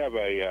 I have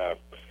a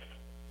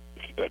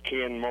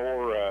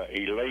Kenmoore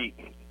Elite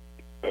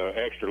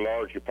extra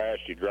large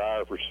capacity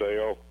dryer for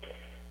sale,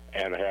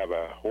 and I have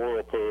a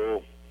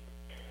Whirlpool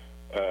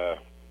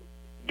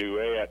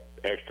Duet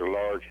extra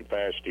large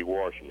capacity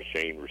washing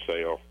machine for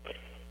sale.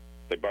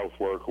 They both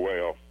work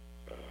well.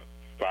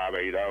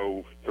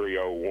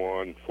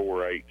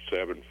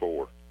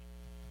 580-301-4874.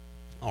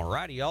 All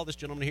righty, y'all. This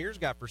gentleman here has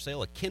got for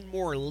sale a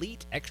Kenmoore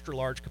Elite extra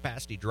large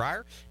capacity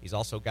dryer. He's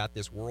also got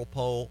this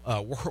Whirlpool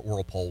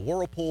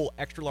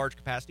extra large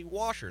capacity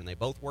washer, and they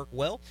both work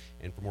well.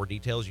 And for more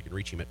details, you can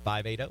reach him at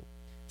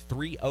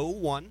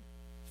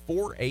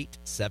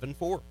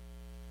 580-301-4874.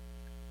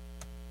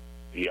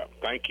 Yeah,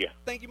 thank you.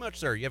 Thank you much,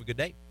 sir. You have a good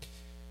day.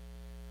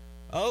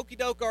 Okie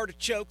doke,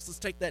 artichokes. Let's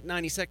take that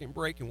 90-second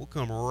break, and we'll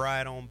come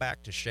right on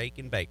back to Shake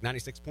and Bake.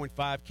 96.5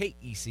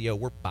 KECO.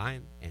 We're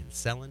buying and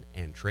selling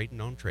and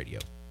trading on Tradio.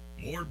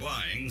 More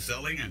buying,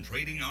 selling, and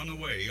trading on the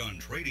way on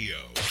Tradio.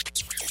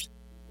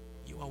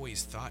 You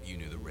always thought you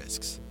knew the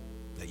risks,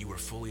 that you were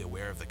fully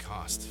aware of the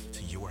cost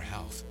to your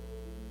health.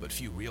 But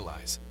few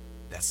realize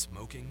that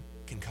smoking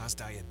can cause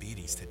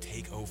diabetes to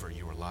take over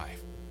your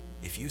life.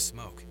 If you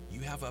smoke,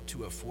 you have up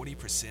to a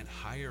 40%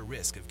 higher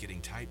risk of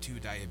getting type 2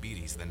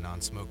 diabetes than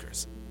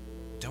non-smokers.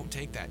 Don't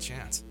take that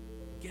chance.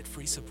 Get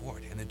free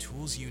support and the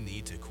tools you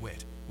need to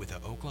quit with the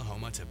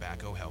Oklahoma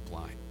Tobacco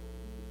Helpline.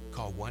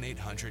 Call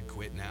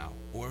 1-800-QUIT-NOW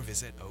or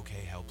visit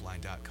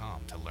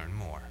okhelpline.com to learn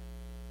more.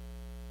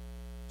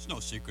 It's no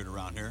secret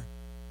around here.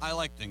 I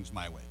like things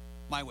my way.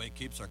 My way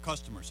keeps our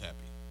customers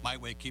happy. My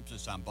way keeps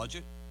us on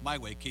budget. My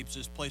way keeps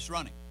this place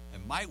running.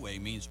 And my way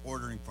means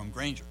ordering from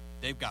Grainger.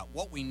 They've got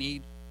what we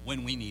need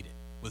when we need it.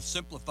 With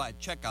simplified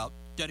checkout,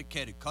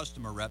 dedicated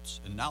customer reps,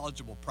 and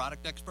knowledgeable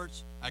product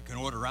experts, I can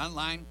order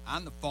online,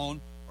 on the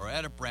phone, or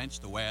at a branch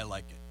the way I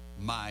like it.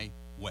 My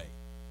way.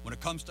 When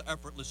it comes to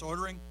effortless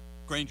ordering,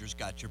 Grainger's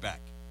got your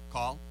back.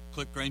 Call,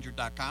 click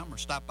Grainger.com, or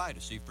stop by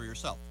to see for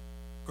yourself.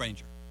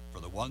 Grainger, for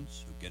the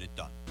ones who get it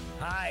done.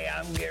 Hi,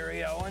 I'm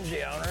Gary Owens,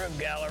 the owner of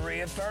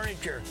Galleria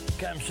Furniture.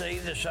 Come see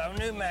the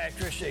so-new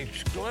mattress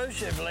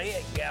exclusively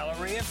at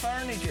Galleria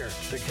Furniture.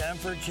 The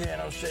comfort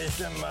channel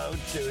system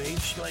modes to each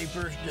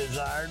sleeper's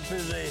desired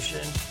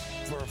position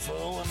for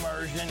full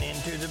immersion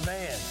into the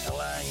bed,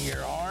 allowing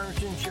your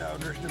arms and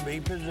shoulders to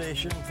be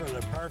positioned for the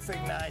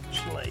perfect night's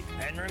sleep.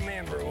 And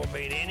remember, we'll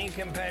beat any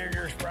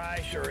competitor's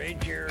price or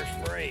it's yours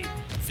free.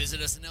 Visit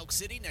us in Elk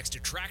City next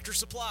to Tractor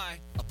Supply.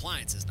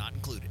 Appliances not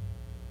included.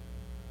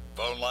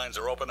 Phone lines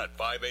are open at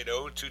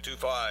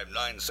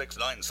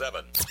 580-225-9697.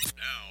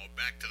 Now,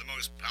 back to the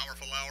most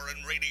powerful hour in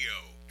radio,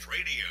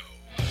 Tradio.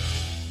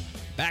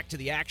 Back to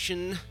the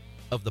action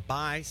of the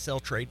buy,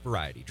 sell, trade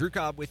variety. Drew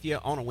Cobb with you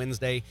on a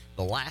Wednesday,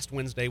 the last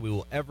Wednesday we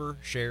will ever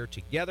share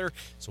together.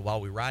 So while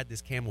we ride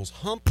this camel's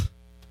hump,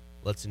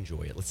 let's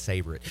enjoy it. Let's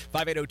savor it.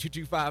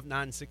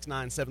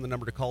 580-225-9697, the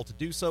number to call to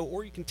do so,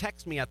 or you can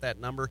text me at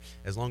that number.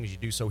 As long as you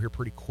do so here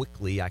pretty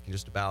quickly, I can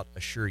just about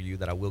assure you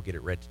that I will get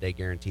it read today,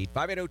 guaranteed.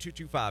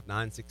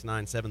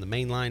 580-225-9697, the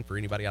main line for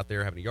anybody out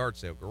there having a yard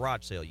sale,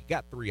 garage sale. You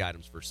got 3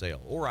 items for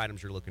sale, or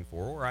items you're looking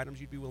for, or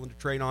items you'd be willing to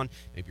trade on.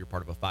 Maybe you're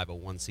part of a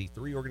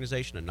 501c3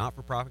 organization, a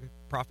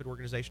not-for-profit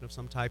organization of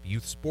some type,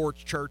 youth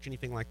sports, church,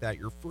 anything like that.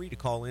 You're free to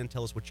call in.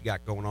 Tell us what you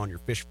got going on, your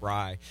fish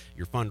fry,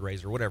 your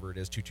fundraiser, whatever it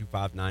is,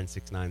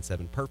 225-9697.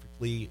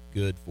 Perfectly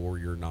good for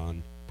your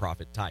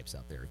non-profit types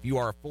out there. If you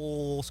are a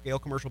full-scale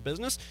commercial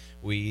business,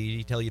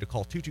 we tell you to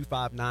call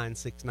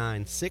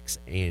 225-9696,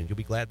 and you'll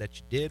be glad that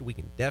you did. We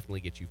can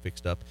definitely get you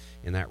fixed up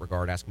in that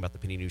regard. Ask them about the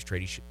Penny News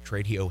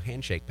Tradio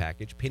Handshake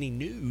Package. Penny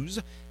News,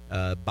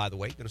 by the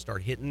way, going to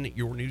start hitting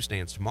your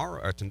newsstands tomorrow,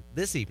 or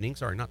this evening.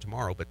 Sorry, not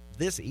tomorrow, but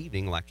this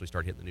evening will actually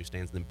start hitting the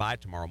newsstands. And then by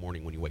tomorrow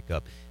morning when you wake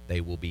up, they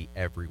will be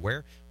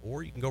everywhere.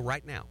 Or you can go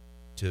right now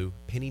to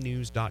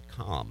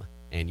pennynews.com.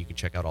 and you can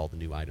check out all the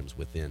new items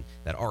within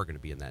that are going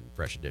to be in that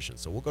fresh edition.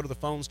 So we'll go to the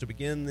phones to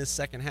begin this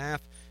second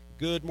half.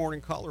 Good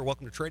morning, caller.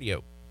 Welcome to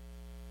Tradio.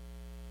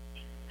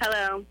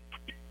 Hello.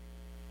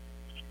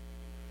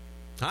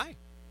 Hi.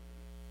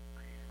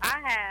 I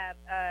have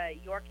a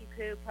Yorkie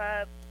Poo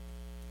pup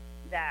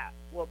that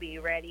will be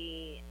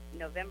ready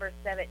November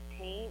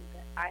 17th.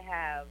 I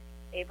have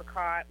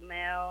apricot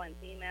male and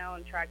female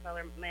and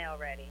tricolor male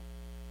ready.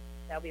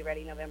 They'll be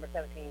ready November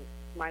 17th.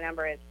 My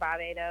number is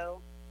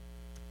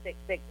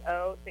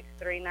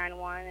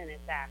 580-660-6391, and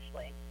it's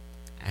Ashley.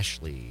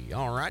 Ashley.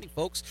 All righty,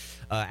 folks.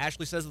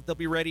 Ashley says that they'll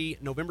be ready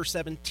November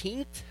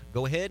 17th.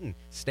 Go ahead and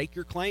stake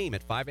your claim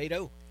at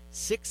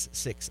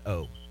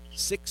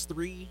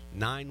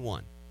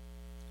 580-660-6391.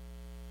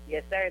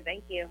 Yes, sir.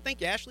 Thank you.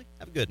 Thank you, Ashley.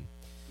 Have a good one.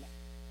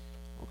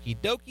 Okie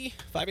dokie.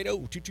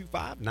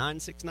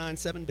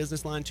 580-225-9697.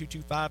 Business line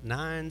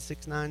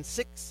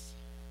 225-9696.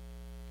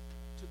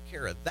 Took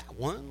care of that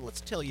one.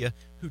 Let's tell you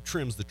who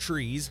trims the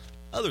trees.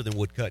 Other than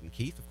Woodcut and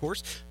Keith, of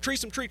course.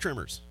 Treesome Tree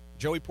Trimmers.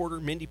 Joey Porter,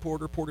 Mindy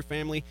Porter, Porter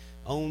family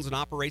owns and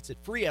operates it.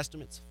 Free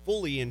estimates,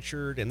 fully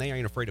insured, and they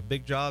ain't afraid of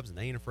big jobs, and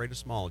they ain't afraid of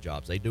small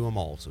jobs. They do them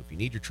all. So if you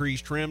need your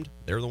trees trimmed,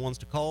 they're the ones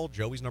to call.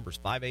 Joey's number is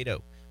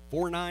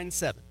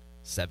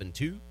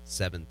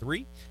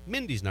 580-497-7273.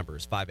 Mindy's number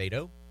is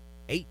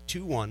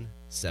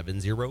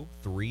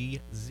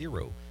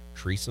 580-821-7030.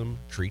 Treesome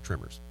Tree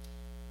Trimmers.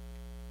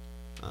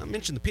 I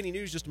mentioned the Penny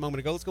News just a moment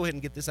ago. Let's go ahead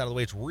and get this out of the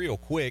way. It's real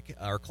quick.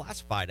 Our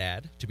classified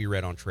ad to be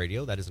read on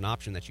Tradio. That is an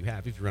option that you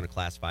have if you run a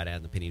classified ad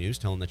in the Penny News.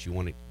 Tell them that you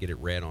want to get it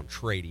read on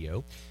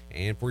Tradio.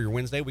 And for your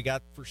Wednesday, we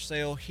got for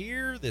sale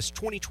here this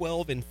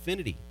 2012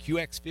 Infiniti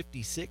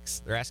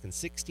QX56. They're asking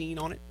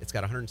 $16 on it. It's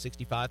got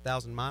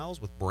 165,000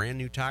 miles with brand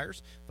new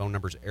tires. Phone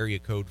number is area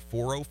code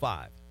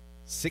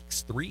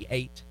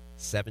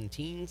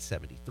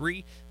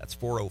 405-638-1773. That's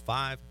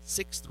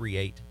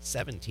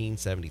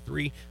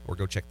 405-638-1773. Or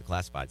go check the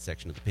classified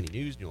section of the Penny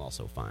News, and you'll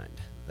also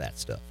find that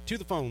stuff. To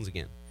the phones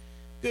again.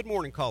 Good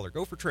morning, caller.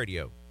 Go for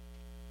Tradio.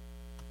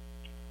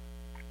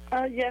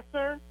 Yes,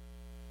 sir.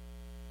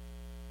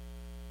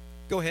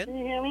 Go ahead. Can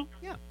you hear me?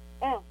 Yeah.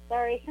 Oh,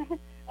 sorry.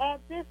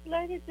 This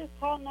lady just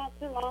called not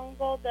too long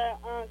ago that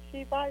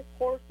she buys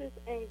horses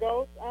and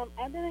goats. I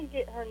didn't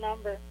get her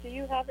number. Do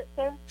you have it,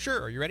 sir?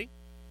 Sure. Are you ready?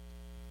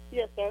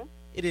 Yes, sir.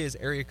 It is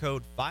area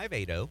code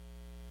 580.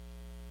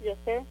 Yes,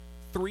 sir.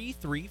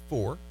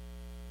 334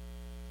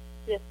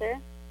 Yes, sir.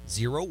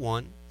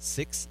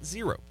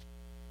 0160.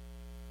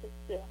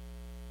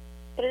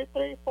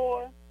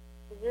 334-0160.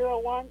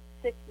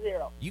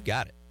 You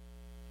got it.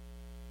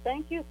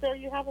 Thank you, sir.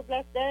 You have a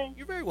blessed day.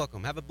 You're very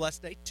welcome. Have a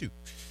blessed day, too.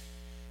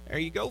 There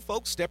you go,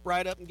 folks. Step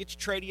right up and get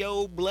your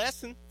Tradio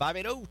blessing.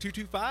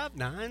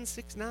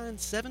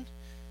 580-225-9697.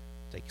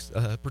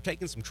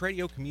 Partaking some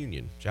Tradio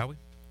communion, shall we?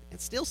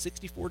 It's still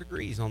 64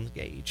 degrees on the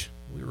gauge.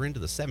 We were into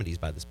the 70s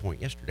by this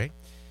point yesterday.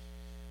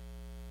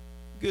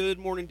 Good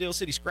morning, Dill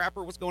City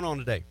Scrapper. What's going on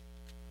today?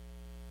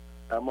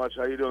 How much?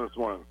 How you doing this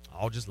morning?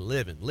 Oh, just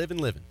living.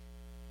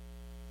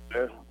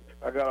 Yeah,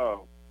 I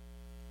got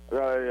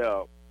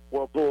a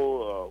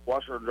whirlpool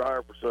washer and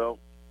dryer for sale.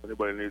 If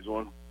anybody needs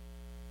one,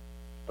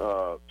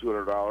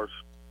 $200.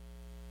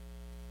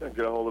 And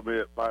get a hold of me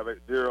at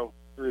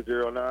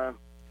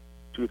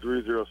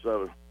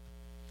 580-309-2307.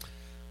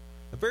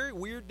 A very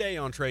weird day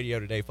on Tradio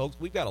today, folks.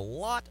 We've got a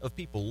lot of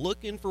people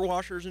looking for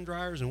washers and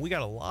dryers, and we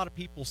got a lot of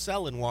people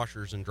selling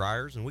washers and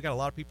dryers, and we got a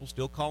lot of people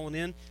still calling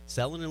in,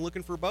 selling and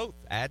looking for both.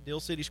 Add Dill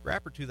City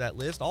Scrapper to that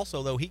list.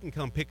 Also, though, he can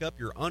come pick up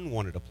your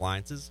unwanted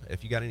appliances.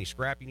 If you got any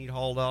scrap you need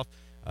hauled off,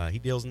 he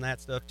deals in that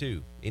stuff,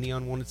 too. Any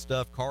unwanted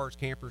stuff, cars,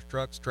 campers,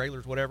 trucks,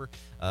 trailers, whatever.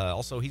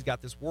 Also, he's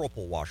got this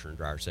Whirlpool washer and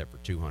dryer set for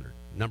 $200.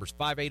 Number's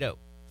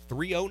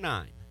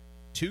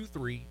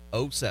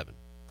 580-309-2307.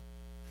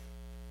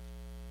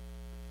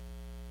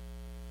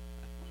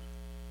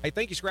 Hey,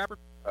 thank you, Scrapper.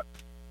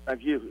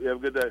 Thank you. You have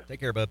a good day.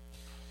 Take care, bud.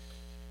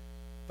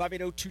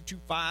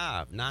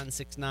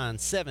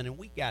 580-225-9697, and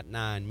we got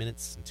 9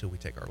 minutes until we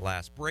take our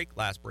last break.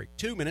 Last break,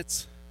 2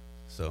 minutes.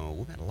 So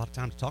we've had a lot of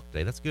time to talk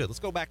today. That's good. Let's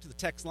go back to the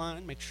text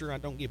line. Make sure I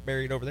don't get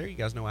buried over there. You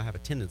guys know I have a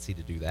tendency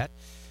to do that.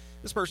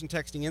 This person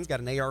texting in's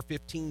got an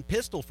AR-15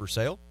 pistol for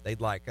sale.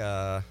 They'd like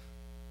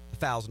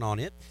 $1,000 on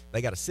it.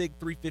 They got a SIG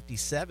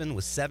 357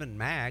 with 7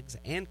 mags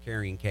and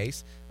carrying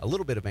case, a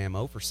little bit of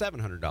ammo for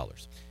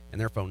 $700. And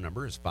their phone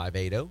number is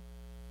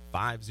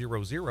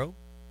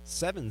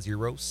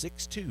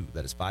 580-500-7062.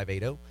 That is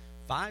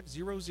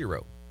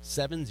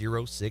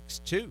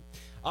 580-500-7062.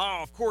 Oh,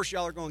 of course,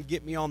 y'all are going to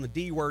get me on the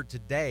D word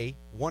today.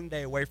 One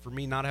day away from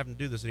me not having to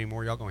do this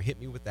anymore. Y'all going to hit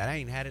me with that. I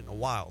ain't had it in a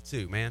while,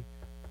 too, man.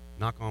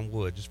 Knock on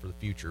wood just for the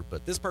future.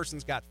 But this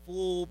person's got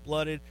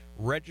full-blooded,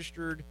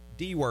 registered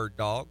D-word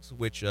dogs,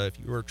 which if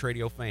you're a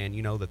Tradio fan,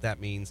 you know that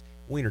means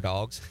wiener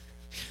dogs.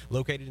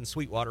 Located in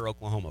Sweetwater,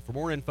 Oklahoma. For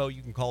more info,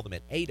 you can call them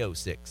at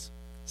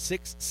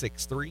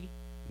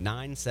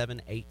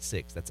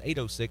 806-663-9786. That's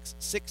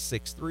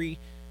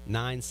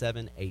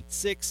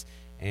 806-663-9786.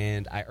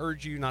 And I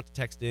urge you not to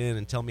text in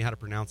and tell me how to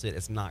pronounce it.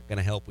 It's not going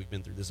to help. We've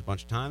been through this a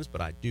bunch of times,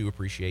 but I do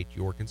appreciate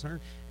your concern,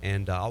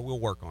 and I will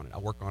work on it. I'll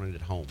work on it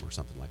at home or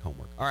something like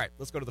homework. All right,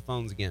 let's go to the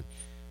phones again.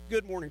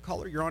 Good morning,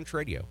 caller. You're on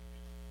Tradio.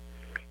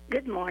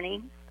 Good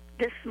morning.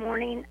 This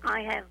morning I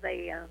have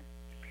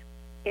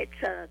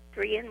it's a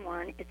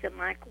 3-in-1. It's a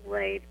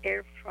microwave,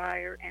 air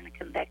fryer, and a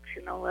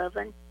convectional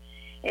oven.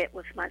 It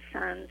was my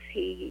son's.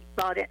 He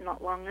bought it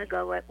not long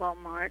ago at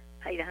Walmart,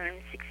 paid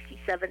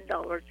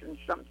 $167 and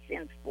some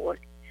cents for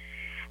it.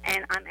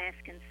 And I'm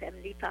asking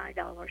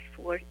 $75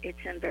 for it.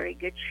 It's in very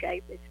good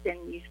shape. It's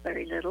been used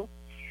very little.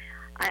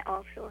 I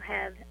also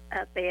have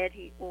a bed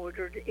he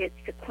ordered.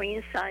 It's a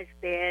queen-size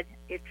bed.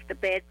 It's the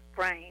bed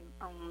frame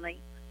only.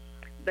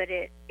 But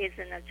it is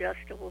an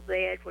adjustable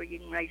bed where you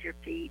can raise your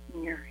feet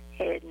and your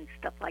head and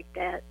stuff like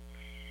that.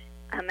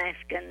 I'm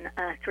asking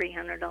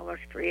 $300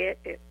 for it.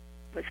 It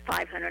was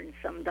 $500 and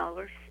some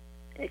dollars.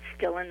 It's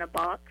still in the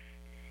box,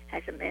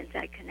 hasn't been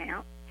taken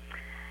out.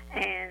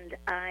 And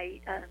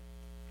I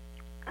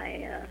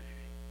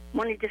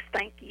want to just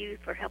thank you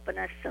for helping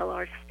us sell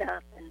our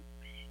stuff. And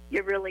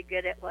you're really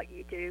good at what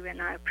you do,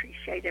 and I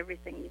appreciate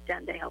everything you've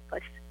done to help us.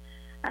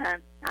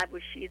 I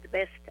wish you the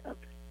best of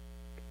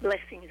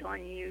blessings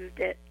on you,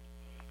 that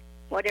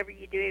whatever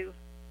you do,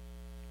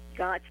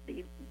 God's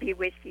be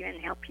with you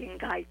and help you and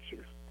guide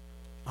you.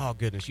 Oh,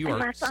 goodness, you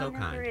and are so kind. My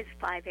phone number is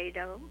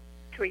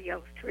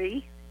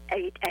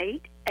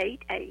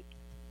 580-303-8888.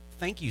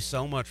 Thank you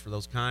so much for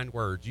those kind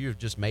words. You have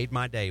just made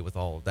my day with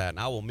all of that, and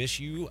I will miss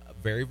you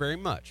very, very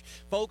much.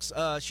 Folks,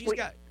 she's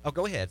got... Oh,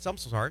 go ahead. I'm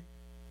so sorry.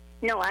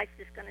 No, I was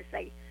just going to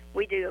say,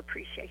 we do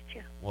appreciate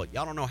you. Well,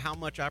 y'all don't know how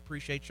much I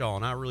appreciate y'all,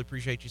 and I really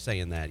appreciate you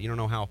saying that. You don't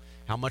know how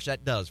much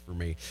that does for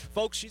me.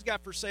 Folks, she's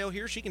got for sale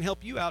here. She can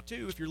help you out,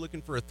 too, if you're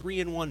looking for a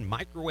 3-in-1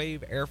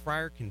 microwave, air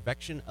fryer,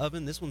 convection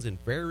oven. This one's in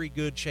very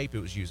good shape. It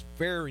was used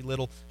very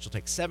little. She'll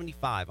take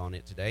 $75 on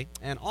it today,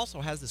 and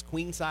also has this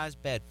queen-size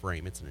bed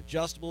frame. It's an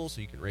adjustable,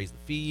 so you can raise the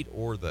feet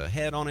or the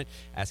head on it.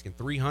 Asking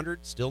 $300,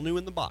 still new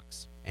in the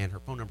box. And her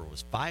phone number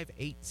was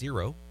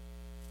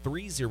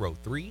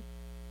 580-303-8888.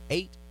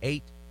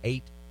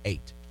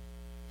 888.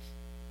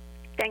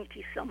 Thank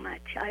you so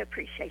much. I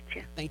appreciate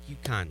you. Thank you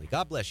kindly.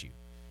 God bless you.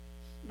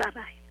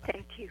 Bye-bye.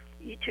 Thank you.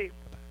 You too.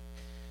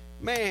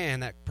 Man,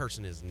 that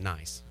person is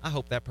nice. I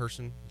hope that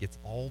person gets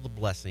all the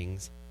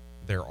blessings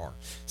there are.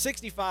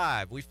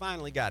 65. We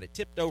finally got it.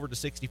 Tipped over to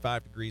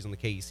 65 degrees on the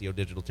KECO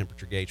digital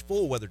temperature gauge.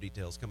 Full weather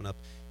details coming up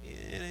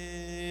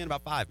in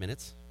about 5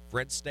 minutes.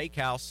 Fred's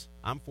Steakhouse.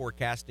 I'm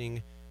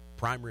forecasting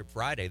Prime Rib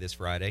Friday this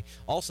Friday.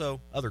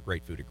 Also, other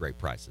great food at great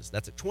prices.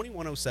 That's at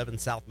 2107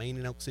 South Main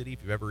in Elk City.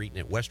 If you've ever eaten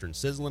at Western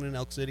Sizzlin' in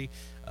Elk City,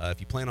 if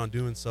you plan on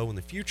doing so in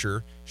the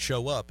future,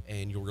 show up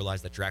and you'll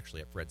realize that you're actually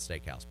at Fred's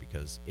Steakhouse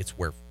because it's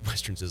where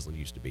Western Sizzlin'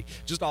 used to be.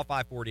 Just off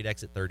I-40 at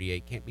exit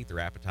 38. Can't beat their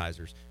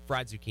appetizers.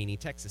 Fried zucchini,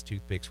 Texas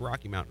toothpicks,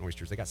 Rocky Mountain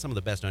oysters. They got some of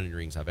the best onion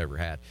rings I've ever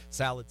had.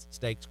 Salads,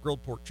 steaks,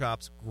 grilled pork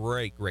chops,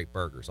 great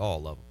burgers.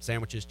 All of them.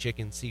 Sandwiches,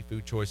 chicken,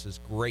 seafood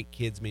choices, great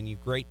kids menu,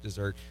 great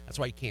dessert. That's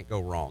why you can't go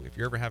wrong. If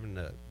you're ever having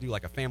to do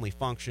like a family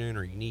function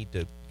or you need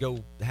to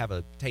go have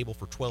a table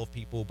for 12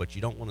 people, but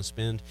you don't want to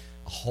spend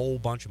a whole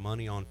bunch of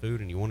money on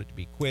food and you want it to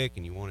be quick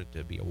and you want it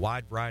to be a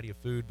wide variety of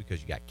food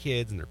because you got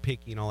kids and they're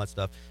picky and all that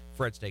stuff,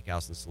 Fred's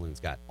Steakhouse and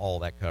Saloon's got all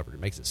that covered. It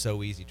makes it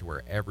so easy to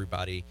where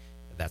everybody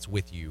that's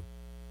with you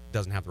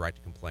doesn't have the right to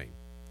complain.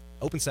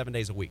 Open 7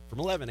 days a week from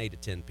 11 a to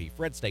 10 p.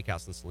 Fred's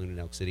Steakhouse and Saloon in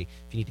Elk City.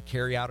 If you need to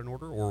carry out an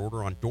order or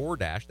order on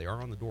DoorDash, they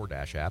are on the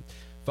DoorDash app.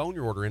 Phone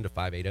your order into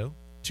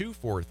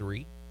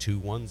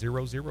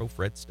 580-243-2100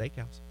 Fred's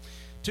Steakhouse.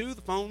 To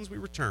the phones we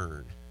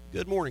return.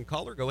 Good morning,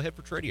 caller. Go ahead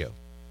for Tradio.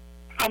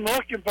 I'm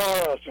looking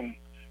for some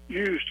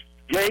used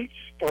gates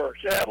for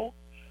saddle.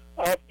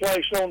 I've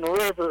placed on the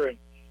river, and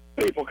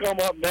people come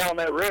up and down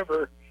that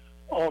river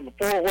on the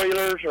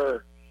four-wheelers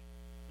or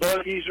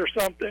buggies or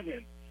something,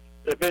 and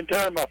they've been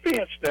tearing my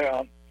fence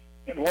down.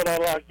 And what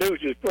I'd like to do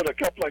is just put a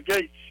couple of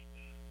gates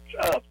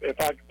up. If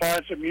I can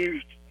find some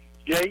used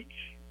gates,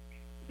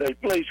 they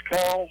please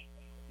call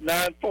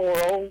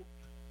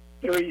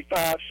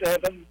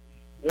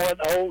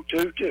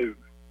 940-357-1022.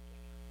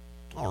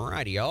 All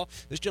righty, y'all.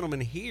 This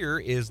gentleman here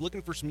is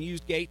looking for some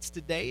used gates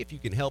today. If you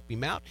can help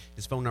him out,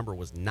 his phone number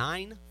was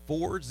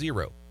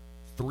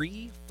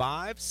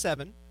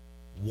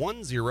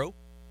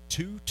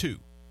 940-357-1022.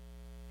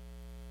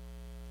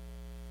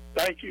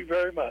 Thank you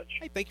very much.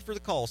 Hey, thank you for the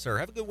call, sir.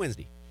 Have a good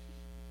Wednesday.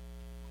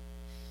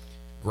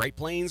 Great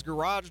Plains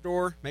garage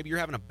door. Maybe you're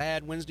having a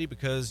bad Wednesday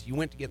because you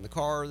went to get in the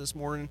car this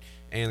morning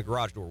and the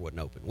garage door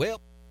wasn't open. Well,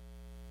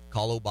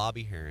 call old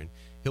Bobbie Heron.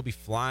 He'll be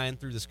flying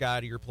through the sky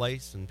to your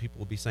place, and people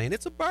will be saying,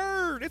 it's a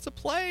bird, it's a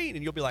plane.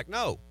 And you'll be like,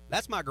 no,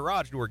 that's my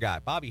garage door guy,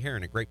 Bobbie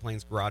Heron at Great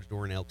Plains Garage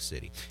Door in Elk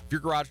City. If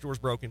your garage door's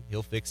broken,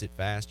 he'll fix it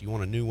fast. You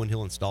want a new one,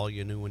 he'll install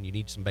you a new one. You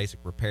need some basic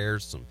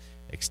repairs, some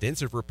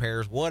extensive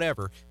repairs,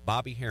 whatever.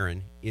 Bobbie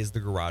Heron is the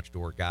garage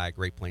door guy,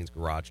 Great Plains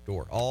Garage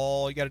Door.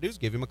 All you got to do is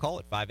give him a call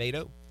at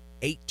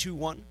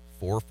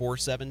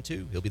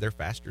 580-821-4472. He'll be there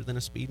faster than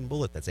a speeding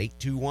bullet. That's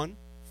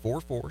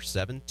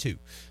 821-4472.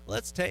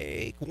 Let's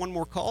take one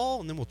more call,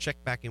 and then we'll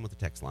check back in with the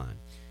text line.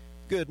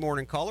 Good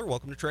morning, caller.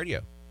 Welcome to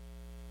Tradio.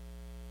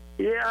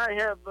 Yeah, I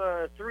have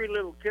 3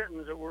 little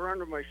kittens that were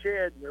under my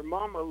shed. Their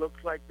mama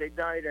looks like they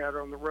died out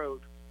on the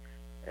road.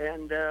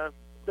 And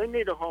they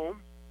need a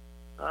home.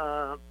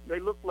 They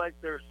look like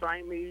they're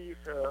Siamese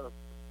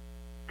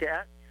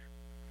cats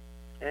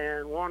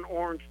and one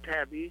orange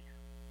tabby.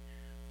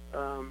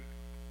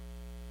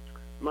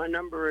 My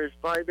number is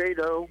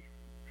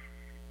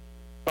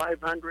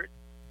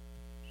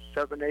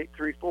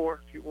 580-500-7834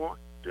 if you want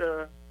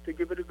to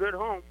give it a good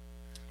home.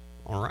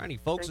 All righty,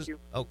 folks. Thank you.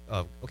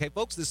 Okay,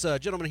 folks, this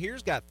gentleman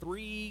here's got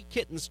 3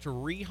 kittens to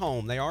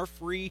rehome. They are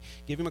free.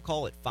 Give him a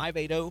call at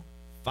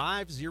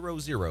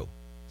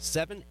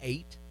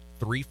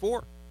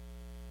 580-500-7834.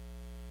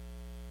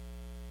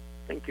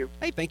 Thank you.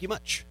 Hey, thank you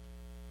much.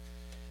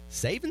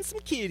 Saving some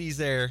kitties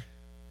there.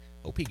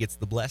 Hope he gets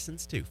the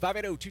blessings, too.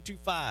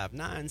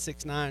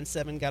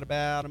 580-225-9697. Got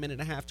about a minute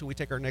and a half till we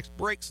take our next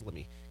break, so let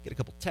me get a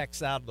couple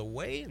texts out of the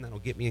way, and that'll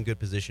get me in good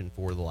position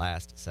for the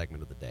last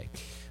segment of the day.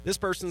 This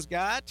person's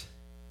got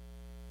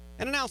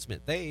an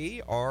announcement.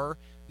 They are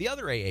the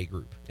other AA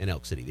group in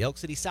Elk City, the Elk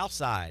City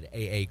Southside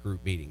AA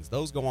group meetings.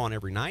 Those go on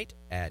every night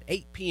at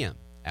 8 p.m.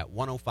 at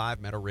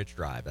 105 Meadow Ridge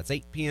Drive. That's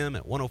 8 p.m.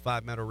 at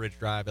 105 Meadow Ridge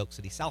Drive, Elk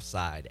City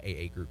Southside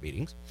AA group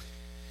meetings.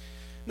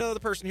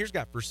 Another person here's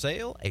got for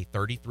sale a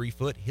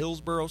 33-foot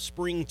Hillsboro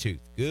spring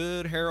tooth,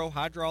 good Harrow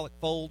hydraulic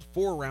fold,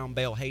 4-round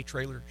bale hay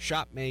trailer,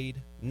 shop made,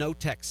 no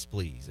texts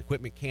please.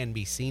 Equipment can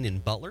be seen in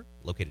Butler,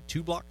 located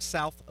 2 blocks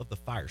south of the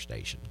fire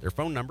station. Their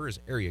phone number is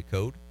area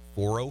code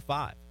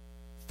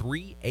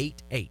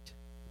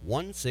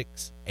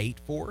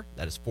 405-388-1684.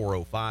 That is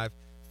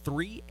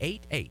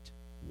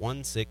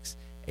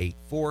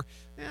 405-388-1684.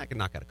 I can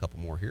knock out a couple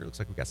more here. Looks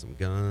like we got some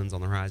guns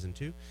on the horizon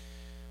too.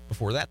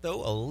 Before that,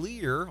 though, a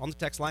Lear, on the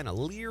text line, a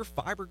Lear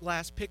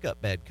fiberglass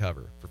pickup bed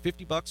cover for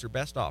 $50 or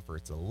best offer.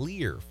 It's a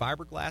Lear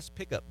fiberglass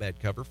pickup bed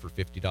cover for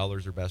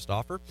 $50 or best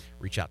offer.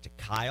 Reach out to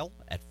Kyle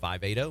at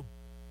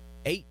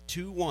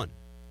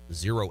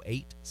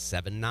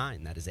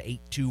 580-821-0879. That is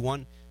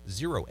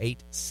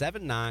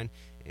 821-0879.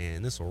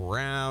 And this will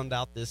round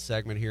out this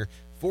segment here.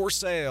 For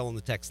sale on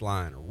the text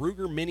line,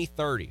 Ruger Mini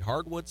 30,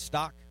 hardwood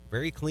stock,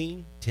 very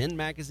clean, 10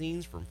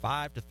 magazines from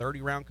 5 to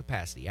 30 round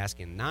capacity.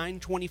 Asking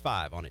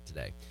 $925 on it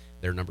today.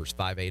 Their number's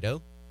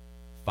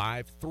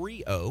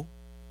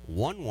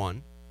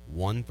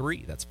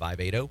 580-530-1113. That's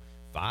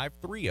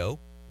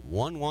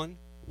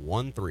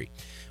 580-530-1113.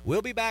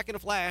 We'll be back in a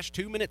flash,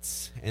 2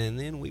 minutes, and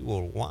then we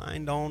will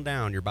wind on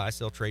down your buy,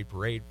 sell, trade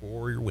parade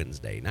for your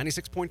Wednesday.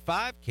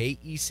 96.5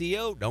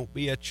 KECO. Don't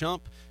be a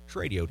chump.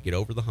 Tradio to get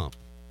over the hump.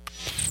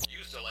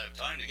 You still have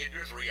time to get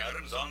your 3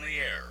 items on the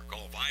air.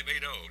 Call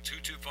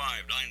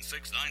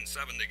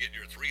 580-225-9697 to get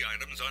your 3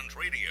 items on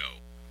Tradio.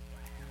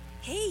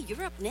 Hey,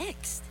 you're up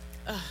next.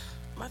 Ugh,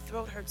 my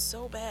throat hurts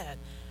so bad.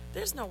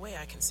 There's no way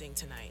I can sing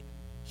tonight.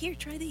 Here,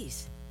 try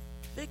these.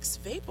 Vicks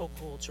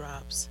VapoCool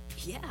Drops.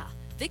 Yeah,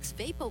 Vicks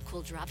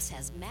VapoCool Drops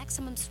has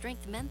maximum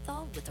strength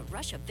menthol with a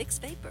rush of Vicks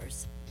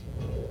Vapors.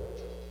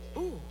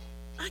 Ooh,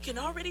 I can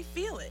already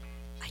feel it.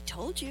 I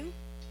told you.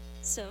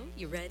 So,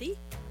 you ready?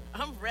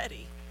 I'm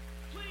ready.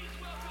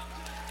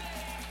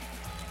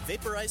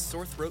 Vaporize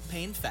sore throat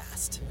pain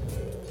fast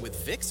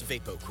with Vicks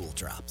VapoCool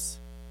Drops.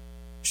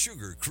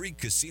 Sugar Creek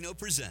Casino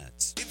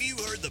presents. If you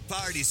heard the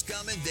party's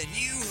coming, then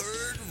you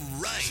heard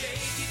right.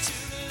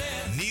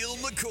 Neil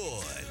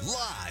McCoy,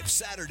 live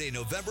Saturday,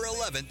 November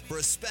 11th for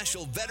a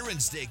special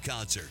Veterans Day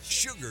concert.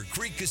 Sugar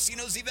Creek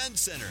Casino's Event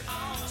Center.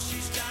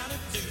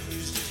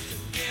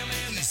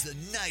 He's the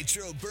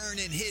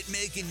nitro-burning,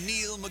 hit-making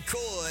Neil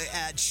McCoy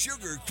at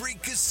Sugar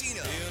Creek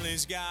Casino.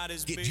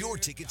 Get your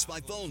tickets by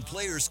phone,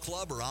 Players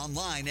Club, or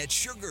online at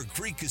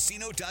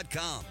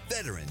sugarcreekcasino.com.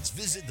 Veterans,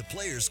 visit the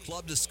Players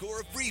Club to score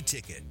a free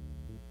ticket.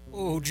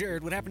 Oh,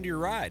 Jared, what happened to your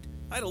ride?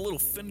 I had a little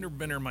fender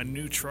bender in my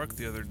new truck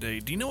the other day.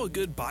 Do you know a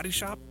good body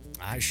shop?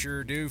 I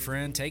sure do,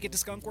 friend. Take it to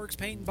Skunkworks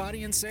Paint and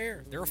Body in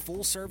Sayre. They're a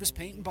full-service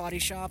paint and body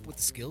shop with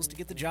the skills to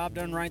get the job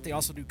done right. They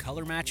also do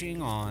color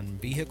matching on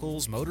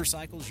vehicles,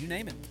 motorcycles, you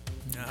name it.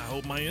 I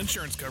hope my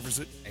insurance covers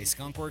it. Hey,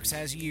 Skunkworks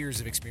has years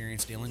of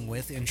experience dealing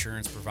with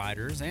insurance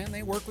providers, and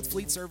they work with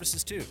fleet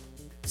services, too.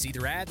 See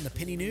their ad in the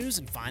Penny News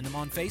and find them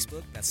on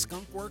Facebook. That's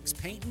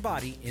Skunkworks Paint and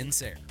Body in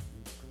Sayre.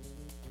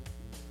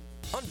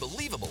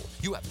 Unbelievable!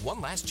 You have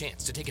one last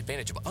chance to take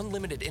advantage of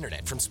unlimited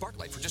internet from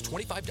Sparklight for just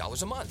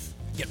 $25 a month.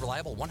 Get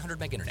reliable 100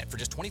 meg internet for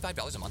just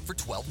 $25 a month for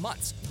 12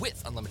 months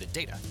with unlimited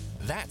data.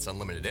 That's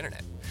unlimited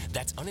internet.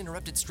 That's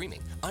uninterrupted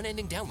streaming,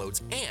 unending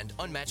downloads, and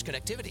unmatched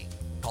connectivity.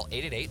 Call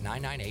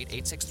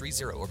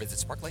 888-998-8630 or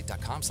visit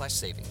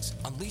sparklight.com/savings.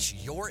 Unleash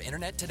your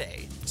internet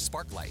today.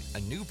 Sparklight,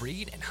 a new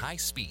breed and high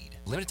speed.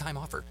 Limited time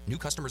offer. New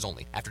customers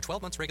only. After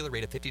 12 months, regular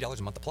rate of $50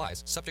 a month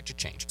applies. Subject to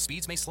change.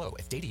 Speeds may slow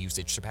if data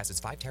usage surpasses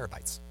 5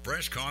 terabytes.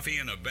 Fresh coffee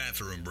and a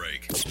bathroom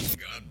break.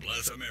 God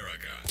bless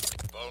America.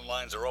 Phone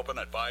lines are open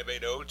at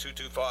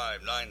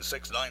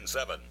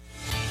 580-225-9697.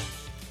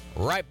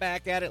 Right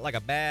back at it like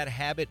a bad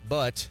habit,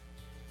 but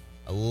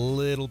a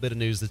little bit of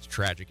news that's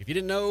tragic. If you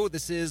didn't know,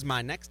 this is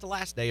my next to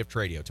last day of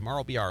Tradio. Tomorrow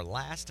will be our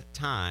last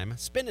time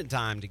spending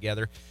time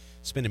together,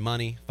 spending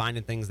money,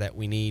 finding things that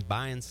we need,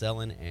 buying,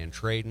 selling, and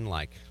trading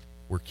like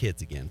we're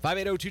kids again.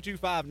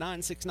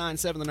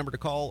 580-225-9697, the number to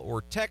call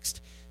or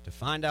text to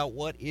find out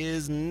what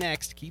is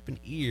next. Keep an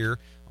ear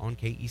on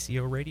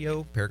KECO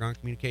Radio, Paragon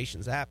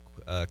Communications app,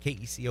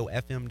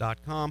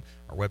 KECOFM.com.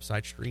 Our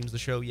website streams the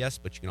show, yes,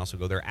 but you can also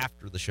go there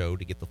after the show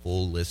to get the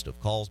full list of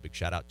calls. Big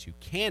shout out to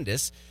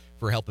Candace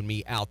for helping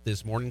me out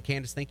this morning.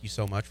 Candace, thank you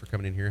so much for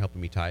coming in here helping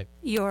me type.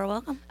 You're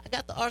welcome. I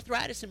got the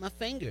arthritis in my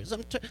fingers.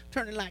 I'm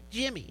turning like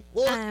Jimmy.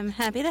 I'm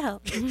happy to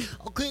help. I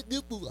can't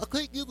get them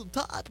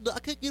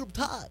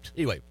typed.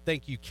 Anyway,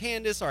 thank you,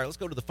 Candace. All right, let's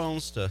go to the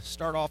phones to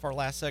start off our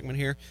last segment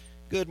here.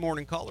 Good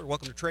morning, caller.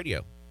 Welcome to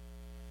Tradio.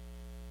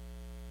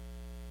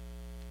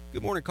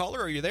 Good morning, caller.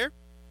 Are you there?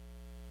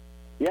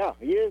 Yeah,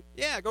 you?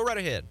 Yeah, go right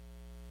ahead.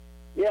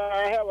 Yeah,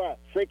 I have a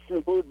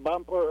 16-foot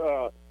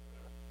bumper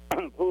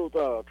pool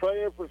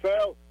trailer for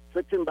sale,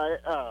 16 by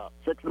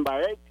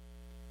 8,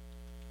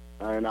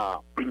 and I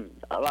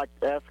like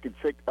to ask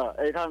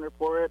 $800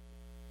 for it,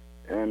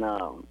 and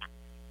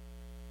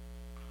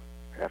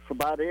that's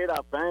about it, I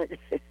think.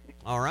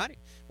 All righty.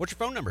 What's your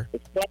phone number?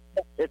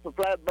 It's a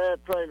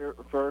flatbed trailer,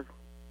 sir.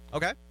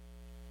 Okay.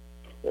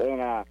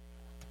 And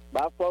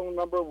my phone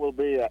number will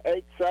be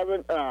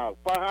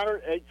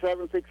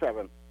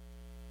 500-8767.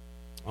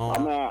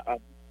 I'm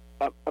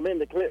in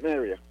the Clinton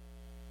area.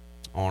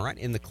 All right.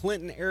 In the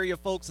Clinton area,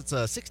 folks, it's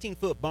a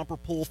 16-foot bumper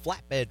pull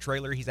flatbed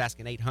trailer. He's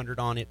asking $800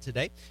 on it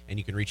today, and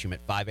you can reach him at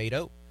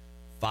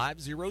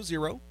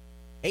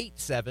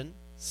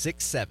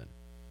 580-500-8767.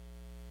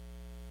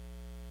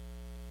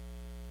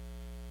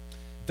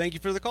 Thank you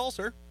for the call,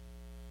 sir.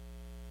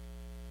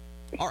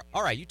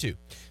 All right, you too.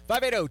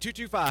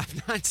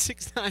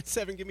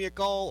 580-225-9697. Give me a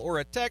call or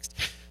a text.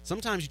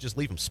 Sometimes you just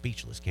leave them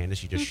speechless,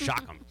 Candace. You just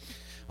shock them.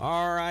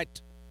 All right.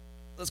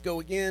 Let's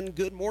go again.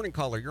 Good morning,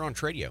 caller. You're on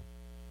Tradio.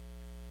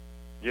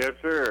 Yes,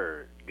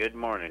 sir. Good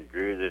morning,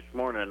 Drew. This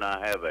morning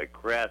I have a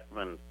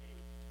Craftsman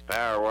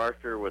power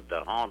washer with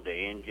the Honda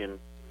engine,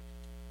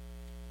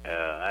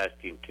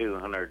 asking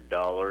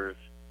 $200.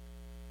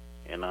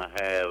 And I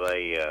have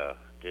I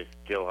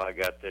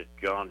got this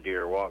John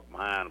Deere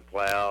walk-behind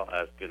plow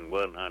asking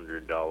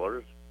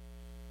 $100.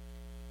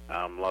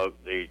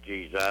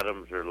 These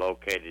items are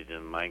located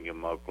in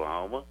Mangum,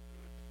 Oklahoma.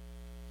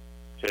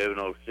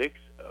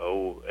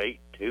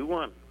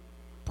 706-0821.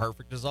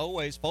 Perfect as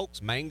always,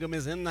 folks. Mangum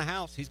is in the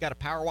house. He's got a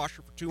power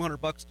washer for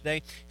 $200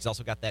 today. He's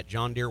also got that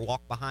John Deere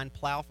walk-behind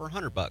plow for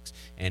 $100.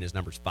 And his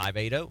number's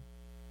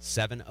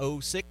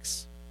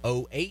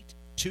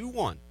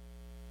 580-706-0821.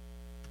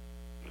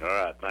 All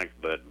right, thanks,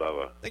 bud.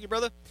 Bye-bye. Thank you,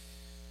 brother.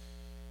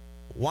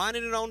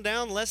 Winding it on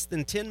down, less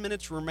than 10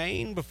 minutes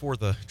remain before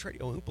the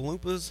Tradio Oompa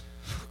Loompas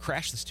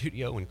crash the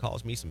studio and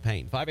cause me some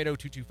pain.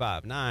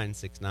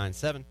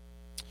 580-225-9697.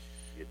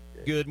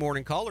 Good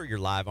morning, caller. You're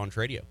live on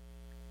Tradio.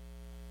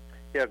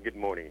 Yeah, good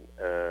morning.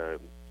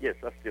 Yes,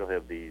 I still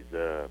have these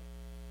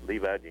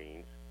Levi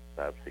jeans,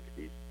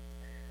 560s.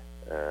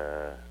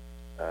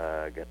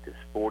 I got this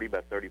 40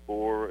 by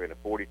 34 and a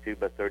 42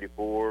 by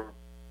 34.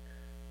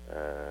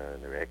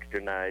 They're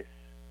extra nice.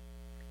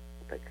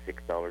 I'll take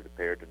 $6 a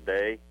pair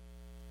today.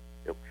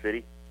 Elk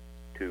City,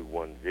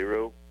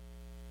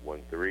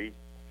 210-1366.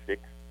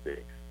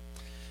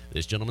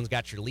 This gentleman's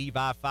got your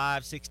Levi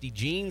 560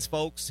 jeans,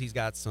 folks. He's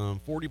got some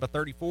 40 by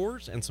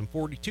 34s and some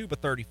 42 by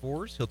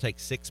 34s. He'll take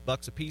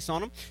 $6 a piece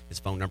on them. His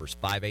phone number's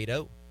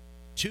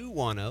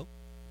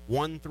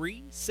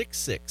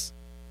 580-210-1366.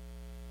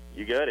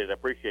 You got it. I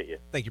appreciate you.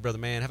 Thank you, brother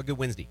man. Have a good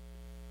Wednesday.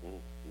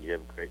 You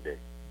have a great day.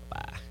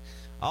 Bye.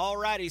 All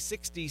righty,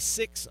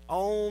 66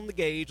 on the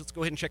gauge. Let's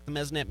go ahead and check the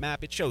Mesnet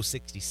map. It shows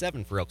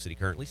 67 for Elk City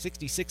currently,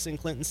 66 in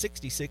Clinton,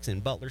 66 in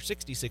Butler,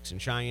 66 in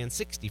Cheyenne,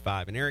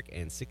 65 in Eric,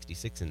 and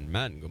 66 in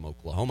Mangum,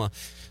 Oklahoma.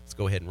 Let's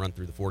go ahead and run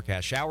through the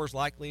forecast. Showers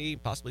likely,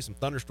 possibly some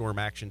thunderstorm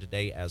action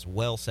today as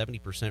well,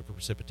 70% for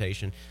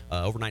precipitation.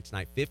 Overnight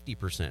tonight,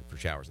 50% for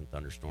showers and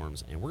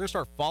thunderstorms. And we're going to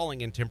start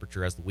falling in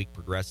temperature as the week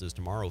progresses.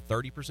 Tomorrow,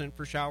 30%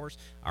 for showers.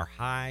 Our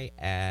high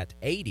at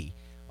 80.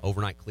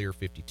 Overnight clear,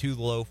 52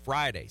 the low.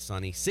 Friday,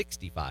 sunny,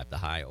 65 the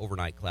high.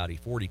 Overnight cloudy,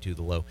 42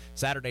 the low.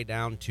 Saturday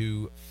down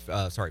to,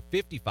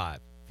 55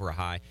 for a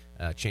high.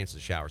 Chances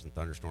of showers and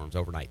thunderstorms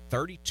overnight,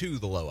 32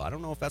 the low. I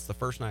don't know if that's the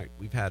first night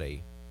we've had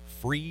a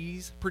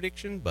freeze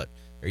prediction, but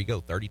there you go,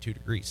 32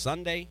 degrees.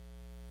 Sunday,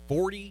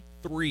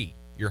 43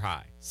 your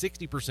high.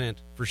 60%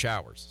 for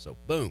showers, so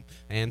boom.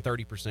 And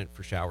 30%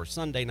 for showers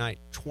Sunday night,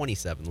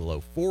 27 the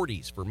low.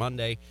 40s for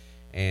Monday.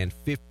 And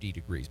 50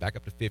 degrees, back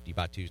up to 50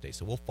 by Tuesday.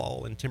 So we'll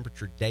fall in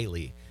temperature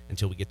daily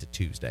until we get to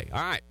Tuesday.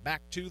 All right,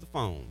 back to the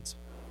phones.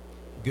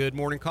 Good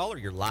morning, caller.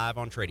 You're live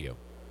on Tradio.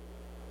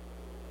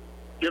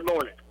 Good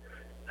morning.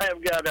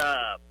 I've got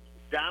a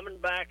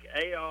Diamondback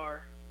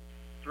AR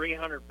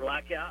 300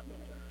 blackout.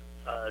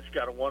 It's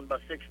got a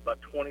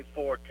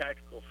 1x6x24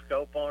 tactical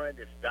scope on it.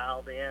 It's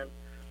dialed in.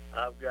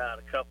 I've got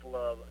a couple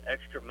of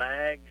extra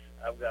mags.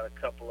 I've got a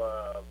couple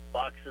of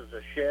boxes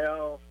of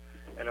shells.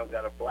 And I've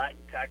got a black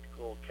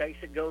tactical case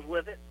that goes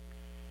with it.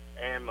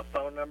 And my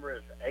phone number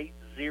is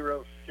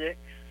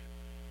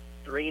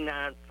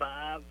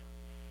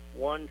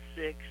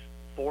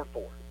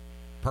 806-395-1644.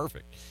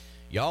 Perfect.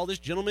 Y'all, this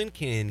gentleman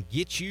can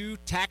get you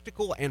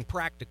tactical and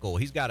practical.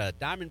 He's got a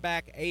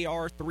Diamondback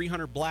AR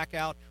 300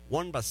 blackout,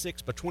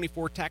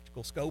 1x6x24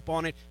 tactical scope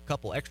on it, a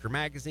couple extra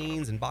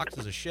magazines and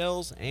boxes of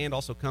shells, and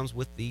also comes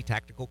with the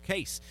tactical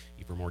case.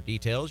 For more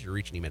details, you're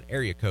reaching him at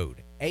area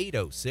code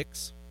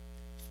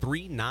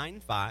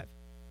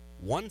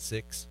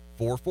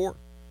 806-395-1644.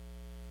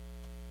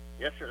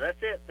 Yes, sir.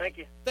 That's it. Thank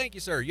you. Thank you,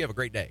 sir. You have a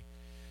great day.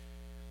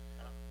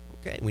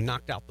 Okay, we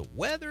knocked out the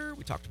weather.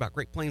 We talked about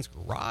Great Plains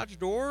Garage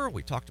Door.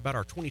 We talked about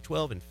our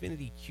 2012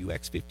 Infiniti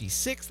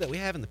QX56 that we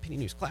have in the Penny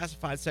News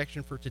Classified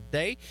section for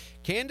today.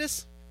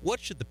 Candace, what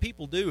should the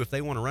people do if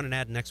they want to run an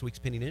ad in next week's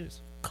Penny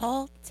News?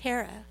 Call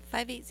Tara,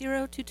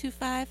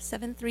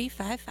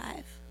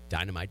 580-225-7355.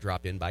 Dynamite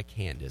dropped in by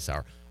Candace,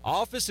 our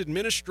office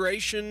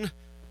administration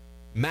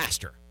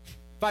master.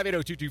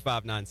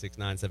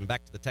 580-225-9697.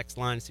 Back to the text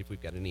line, see if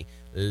we've got any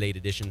late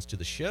additions to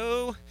the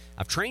show.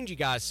 I've trained you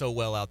guys so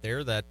well out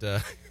there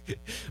that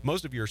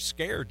most of you are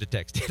scared to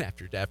text in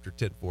after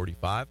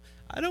 10:45.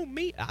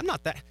 I'm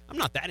not that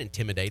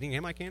intimidating,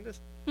 am I,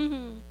 Candace?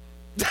 Mm-hmm.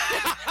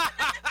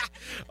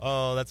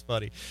 Oh, that's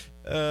funny.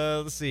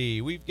 Let's see.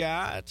 We've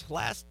got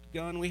last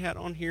gun we had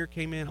on here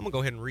came in. I'm going to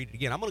go ahead and read it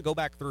again. I'm going to go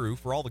back through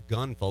for all the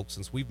gun folks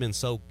since we've been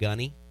so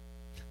gunny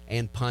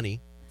and punny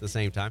at the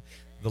same time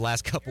the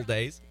last couple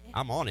days.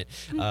 I'm on it.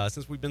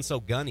 Since we've been so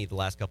gunny the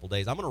last couple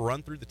days, I'm going to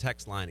run through the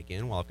text line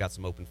again while I've got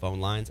some open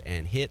phone lines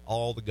and hit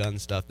all the gun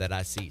stuff that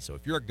I see. So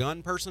if you're a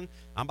gun person,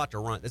 I'm about to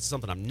run. This is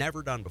something I've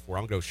never done before.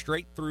 I'm going to go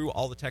straight through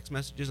all the text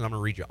messages, and I'm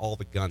going to read you all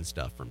the gun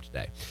stuff from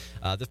today.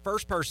 The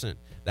first person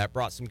that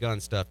brought some gun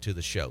stuff to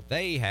the show,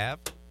 they have...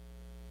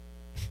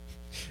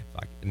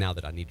 now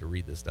that I need to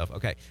read this stuff.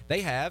 Okay. They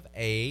have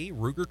a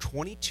Ruger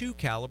 22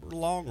 caliber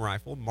long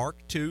rifle, Mark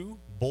II,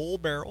 bull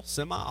barrel,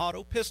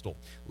 semi-auto pistol.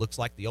 Looks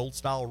like the old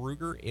style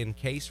Ruger in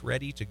case,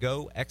 ready to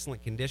go.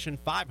 Excellent condition.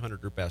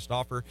 $500 or best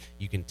offer.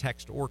 You can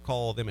text or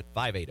call them at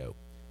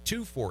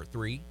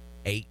 580-243-2244.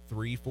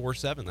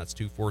 243-8347. That's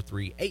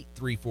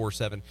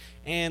 243-8347.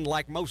 And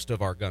like most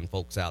of our gun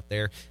folks out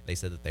there, they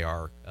said that they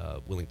are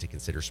willing to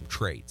consider some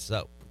trades.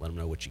 So let them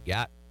know what you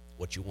got,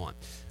 what you want.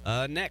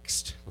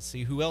 Next, let's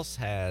see who else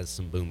has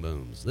some boom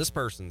booms. This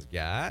person's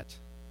got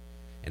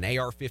an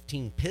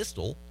AR-15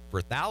 pistol for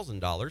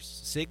 $1,000,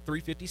 SIG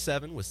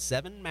 357 with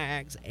 7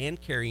 mags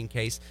and carrying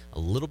case, a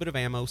little bit of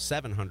ammo,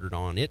 700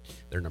 on it.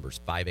 Their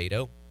number's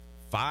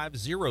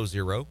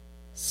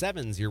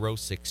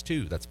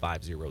 580-500-7062. That's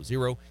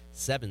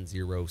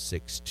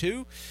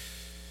 500-7062.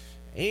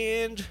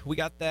 And we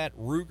got that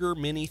Ruger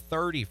Mini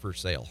 30 for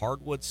sale.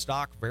 Hardwood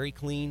stock, very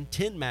clean,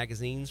 10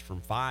 magazines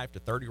from 5 to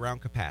 30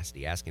 round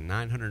capacity. Asking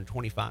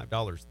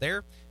 $925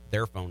 there.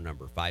 Their phone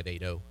number,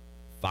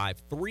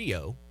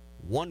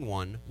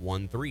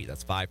 580-530-1113.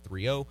 That's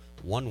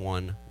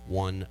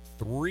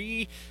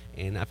 530-1113.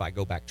 And if I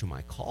go back to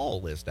my call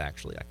list,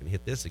 actually, I can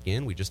hit this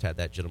again. We just had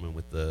that gentleman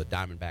with the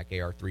Diamondback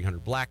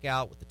AR-300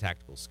 blackout with the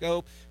tactical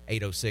scope,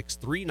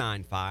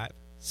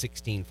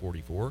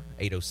 806-395-1644,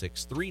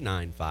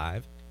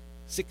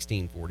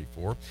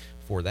 806-395-1644.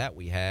 Before that,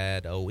 we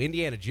had,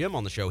 Indiana Jim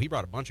on the show. He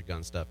brought a bunch of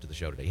gun stuff to the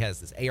show today. He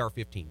has this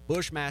AR-15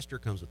 Bushmaster,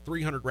 comes with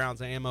 300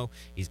 rounds of ammo.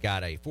 He's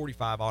got a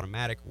 45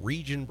 automatic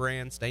Regent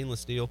brand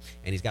stainless steel,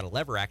 and he's got a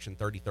lever action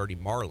 30-30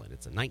 Marlin.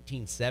 It's a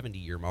 1970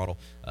 year model,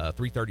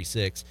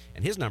 336,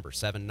 and his number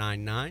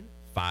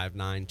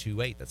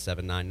 799-5928. That's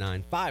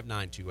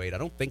 799-5928. I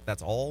don't think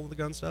that's all the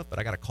gun stuff, but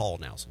I got a call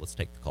now, so let's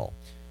take the call.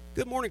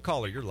 Good morning,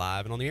 caller. You're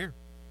live and on the air.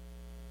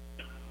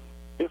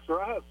 Yes,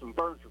 sir. I have some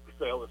furniture for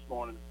sale this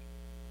morning.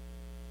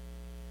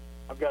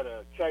 I've got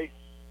a case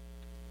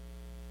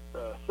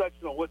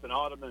sectional with an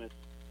ottoman. It's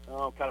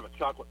kind of a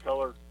chocolate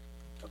color.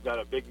 I've got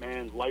a big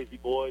man's lazy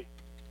boy,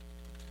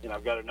 and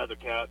I've got another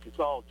couch. It's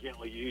all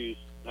gently used.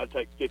 And I'd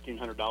take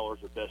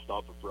 $1,500 at best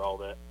offer for all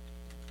that.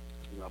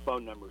 And my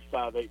phone number is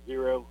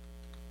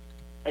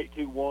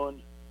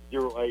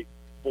 580-821-0845.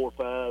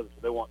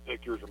 If they want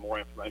pictures or more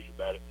information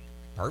about it.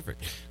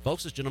 Perfect.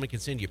 Folks, this gentleman can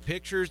send you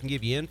pictures and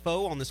give you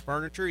info on this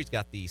furniture. He's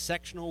got the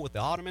sectional with the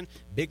ottoman,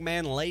 big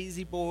man,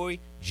 lazy boy,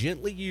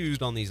 gently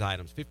used on these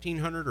items.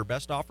 $1,500 or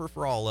best offer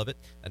for all of it.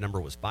 That number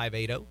was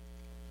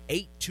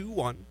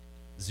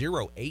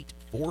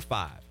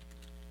 580-821-0845.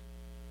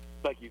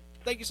 Thank you.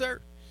 Thank you, sir.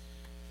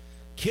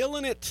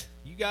 Killing it.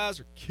 You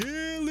guys are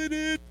killing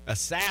it.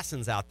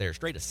 Assassins out there,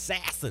 straight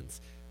assassins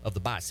of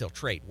the buy-sell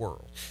trade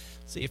world.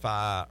 See if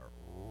I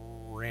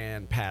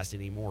ran past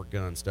any more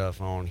gun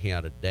stuff on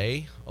here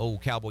today.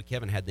 Cowboy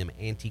Kevin had them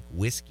antique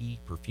whiskey,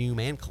 perfume,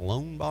 and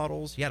cologne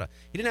bottles. He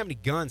didn't have any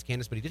guns,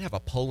 Candace, but he did have a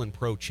Poulan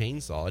Pro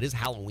chainsaw. It is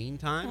Halloween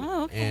time.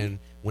 Oh, okay. And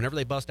whenever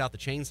they bust out the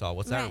chainsaw,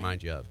 what's that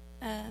remind you of?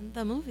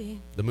 The movie.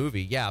 The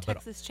movie, yeah.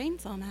 Texas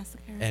Chainsaw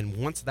Massacre. And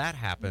once that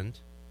happened,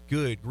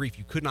 good grief,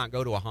 you could not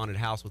go to a haunted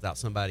house without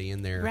somebody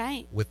in there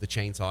with the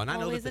chainsaw. And I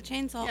know always a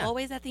chainsaw,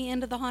 always at the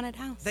end of the haunted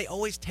house. They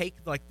always take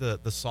like the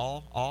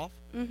saw off,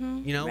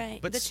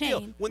 but the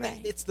still, chain,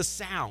 it's the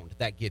sound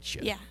that gets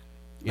you. Yeah,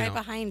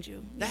 behind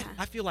you.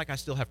 I feel like I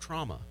still have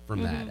trauma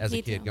from that as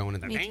a kid going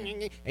in there.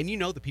 And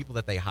the people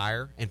that they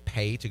hire and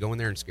pay to go in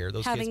there and scare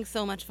those kids. Having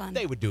so much fun.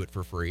 They would do it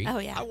for free. Oh,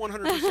 yeah. I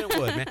 100%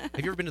 would, man.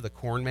 Have you ever been to the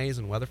corn maze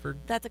in Weatherford?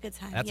 That's a good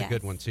time. That's a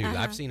good one, too.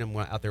 I've seen them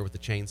out there with the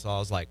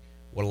chainsaws. Like,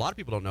 what a lot of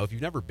people don't know, if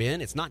you've never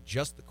been, it's not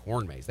just the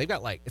corn maze. They've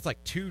got it's like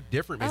 2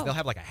 different mazes. They'll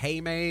have like a hay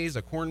maze,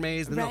 a corn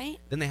maze. Then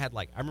they had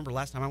I remember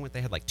last time I went,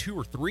 they had like 2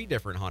 or 3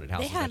 different haunted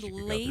houses. They had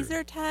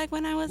laser tag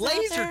when I was out there.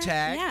 Laser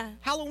tag? Yeah.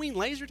 Halloween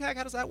laser tag?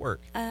 How does that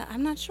work?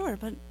 I'm not sure,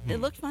 but it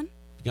looked fun.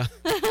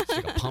 It's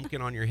like a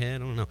pumpkin on your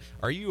head. I don't know.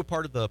 Are you a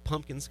part of the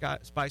pumpkin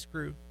spice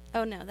crew?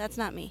 Oh, no, that's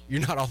not me.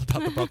 You're not all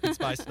about the pumpkin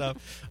spice stuff?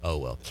 Oh,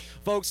 well.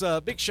 Folks,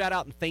 big shout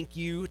out and thank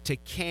you to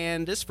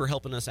Candace for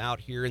helping us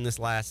out here in this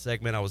last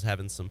segment. I was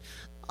having some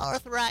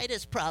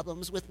arthritis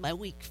problems with my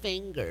weak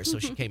finger, so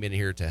she came in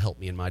here to help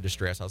me in my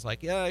distress. I was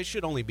like, yeah, it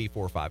should only be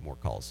 4 or 5 more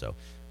calls, so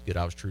good.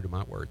 I was true to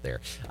my word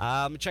there.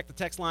 Check the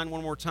text line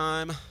one more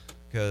time,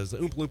 because the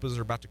Oompa Loompas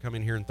are about to come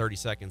in here in 30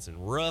 seconds and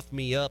rough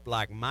me up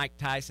like Mike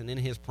Tyson in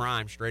his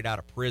prime, straight out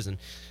of prison.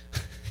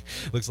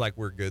 Looks like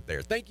we're good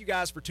there. Thank you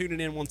guys for tuning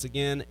in once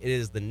again. It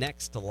is the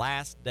next to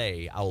last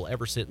day I will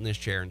ever sit in this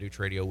chair and do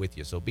Tradio with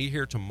you. So be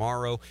here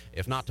tomorrow.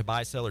 If not to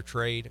buy, sell, or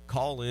trade,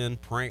 call in,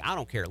 prank. I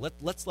don't care.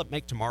 Let's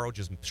make tomorrow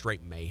just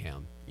straight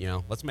mayhem.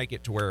 Let's make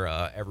it to where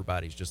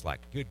everybody's just like,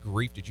 good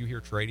grief, did you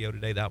hear Tradio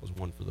today? That was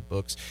one for the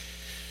books.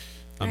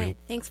 All right.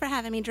 Thanks for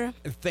having me, Drew.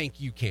 And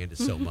thank you,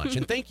 Candace, so much.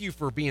 And thank you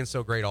for being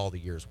so great all the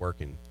years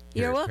working.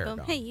 You're welcome.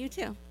 Hey, you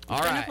too. All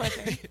right. It's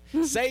been a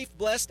pleasure. Safe,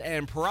 blessed,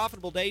 and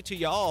profitable day to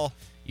y'all.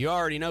 You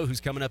already know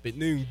who's coming up at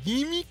noon.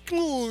 Gimme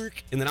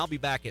Clark. And then I'll be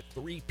back at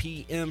 3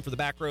 p.m. for the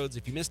back roads.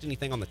 If you missed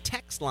anything on the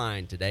text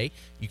line today,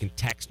 you can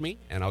text me,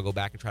 and I'll go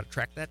back and try to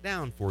track that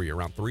down for you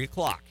around 3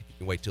 o'clock. If you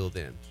can wait till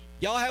then.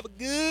 Y'all have a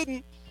good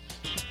one.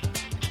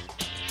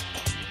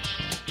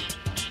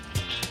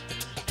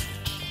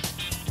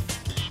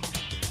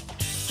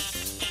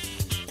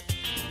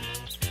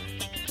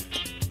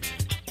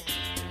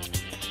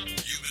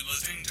 You've been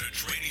listening to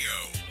Tradio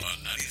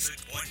on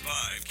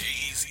 96.5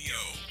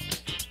 KEZO.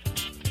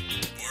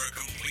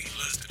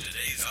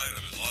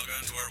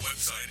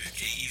 website at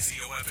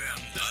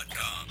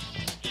KEZOFM.com.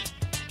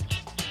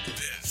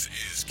 This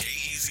is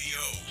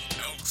KEZO,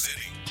 Elk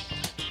City.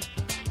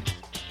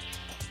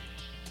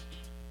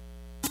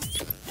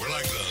 We're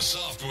like the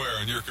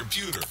software in your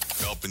computer,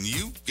 helping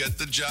you get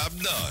the job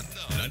done.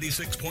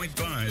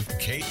 96.5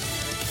 K.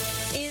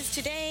 Is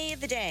today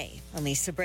the day? Elisa